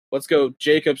 Mixon. Let's go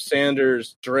Jacob,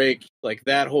 Sanders, Drake,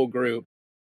 that whole group,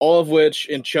 all of which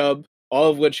in Chubb, all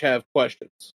of which have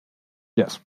questions.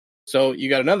 Yes. So you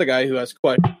got another guy who has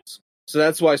questions. So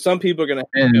that's why some people are going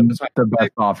to have him as high the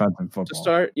best offense in football to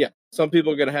start. Yeah, some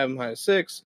people are going to have him high as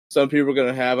 6. Some people are going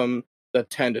to have him the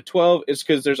 10 to 12. It's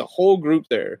because there's a whole group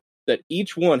there that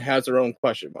each one has their own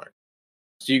question mark.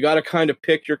 So you got to kind of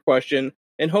pick your question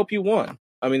and hope you won.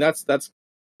 I mean, that's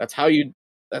how you're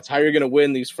going to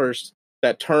win these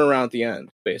that turnaround at the end.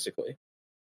 Basically,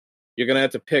 you're going to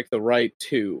have to pick the right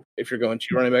 2 if you're going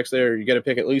 2 running backs there. You got to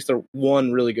pick at least the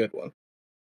one really good one.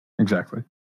 Exactly.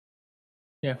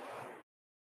 Yeah.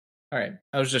 All right.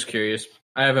 I was just curious.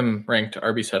 I have him ranked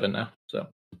RB7 now, so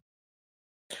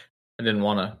I didn't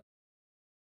want to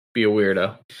be a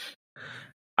weirdo.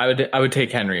 I would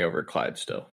take Henry over Clyde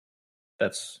still.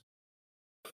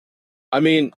 I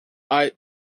mean, my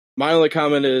only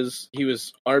comment is he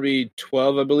was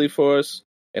RB12, I believe, for us,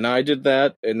 and I did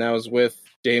that, and that was with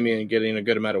Damian getting a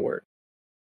good amount of work.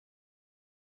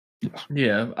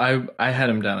 Yeah, I had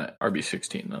him down at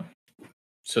RB16 though,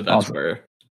 so that's Awesome. where.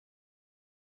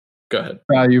 Go ahead.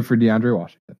 Value for DeAndre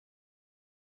Washington.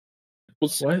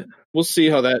 We'll see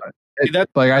how that.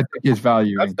 I think his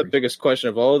value. That's the biggest question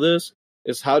of all of this: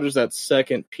 is how does that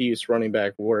second piece running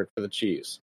back work for the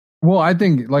Chiefs? Well, I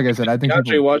think, like I said,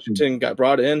 DeAndre Washington got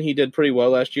brought in. He did pretty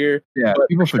well last year. Yeah,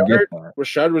 people forget that.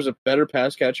 Rashad was a better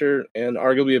pass catcher and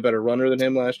arguably a better runner than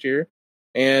him last year.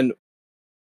 And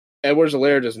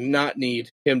Edwards-Helaire does not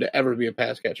need him to ever be a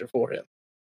pass catcher for him.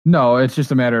 No, it's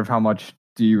just a matter of how much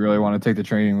do you really want to take the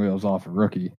training wheels off a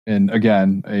rookie? And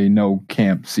again, a no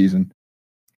camp season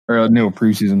or a no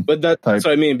preseason. But that's what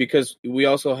I mean, because we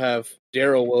also have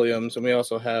Darrell Williams and we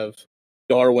also have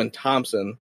Darwin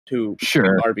Thompson, who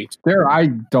sure RB2. I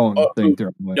don't think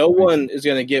Darrell Williams. No one is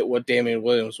going to get what Damian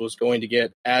Williams was going to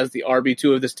get as the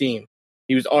RB2 of this team.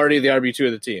 He was already the RB2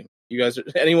 of the team. You guys,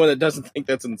 anyone that doesn't think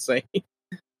that's insane.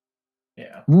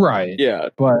 Yeah. Right. Yeah.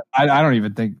 But I don't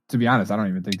even think, to be honest, I don't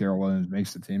even think Darrell Williams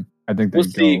makes the team. I think we'll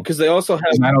see, because they also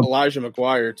have Elijah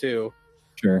McGuire too.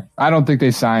 Sure. I don't think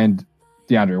they signed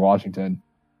DeAndre Washington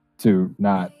to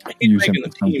not use him. The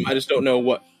team. I just don't know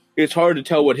what. It's hard to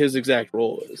tell what his exact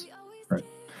role is. Right.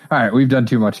 All right. We've done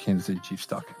too much Kansas City Chiefs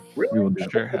talk. Really? We will do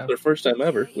it's their first time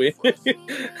ever.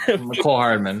 McCole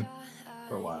Hardman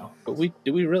for a while. But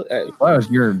do we really? Well,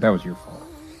 that was your fault.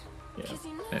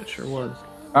 Yeah, it sure was.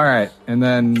 All right, and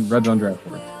then Red Zone Draft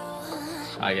Board.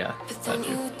 Yeah, got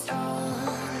you.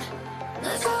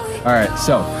 All right,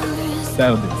 so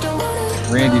that'll do.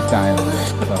 Randy's dying over there.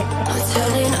 So,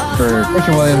 for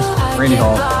Christian Williams, Randy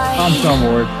Hall, I'm Sean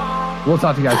Ward. We'll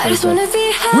talk to you guys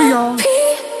Thursday. We go.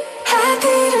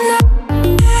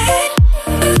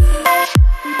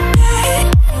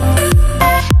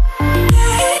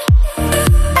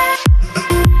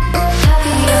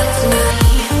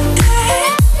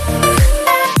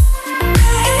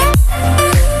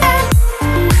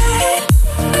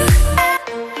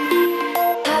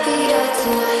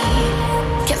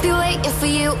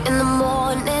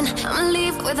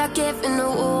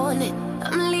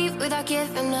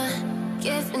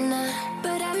 Giving a,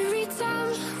 but every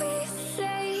time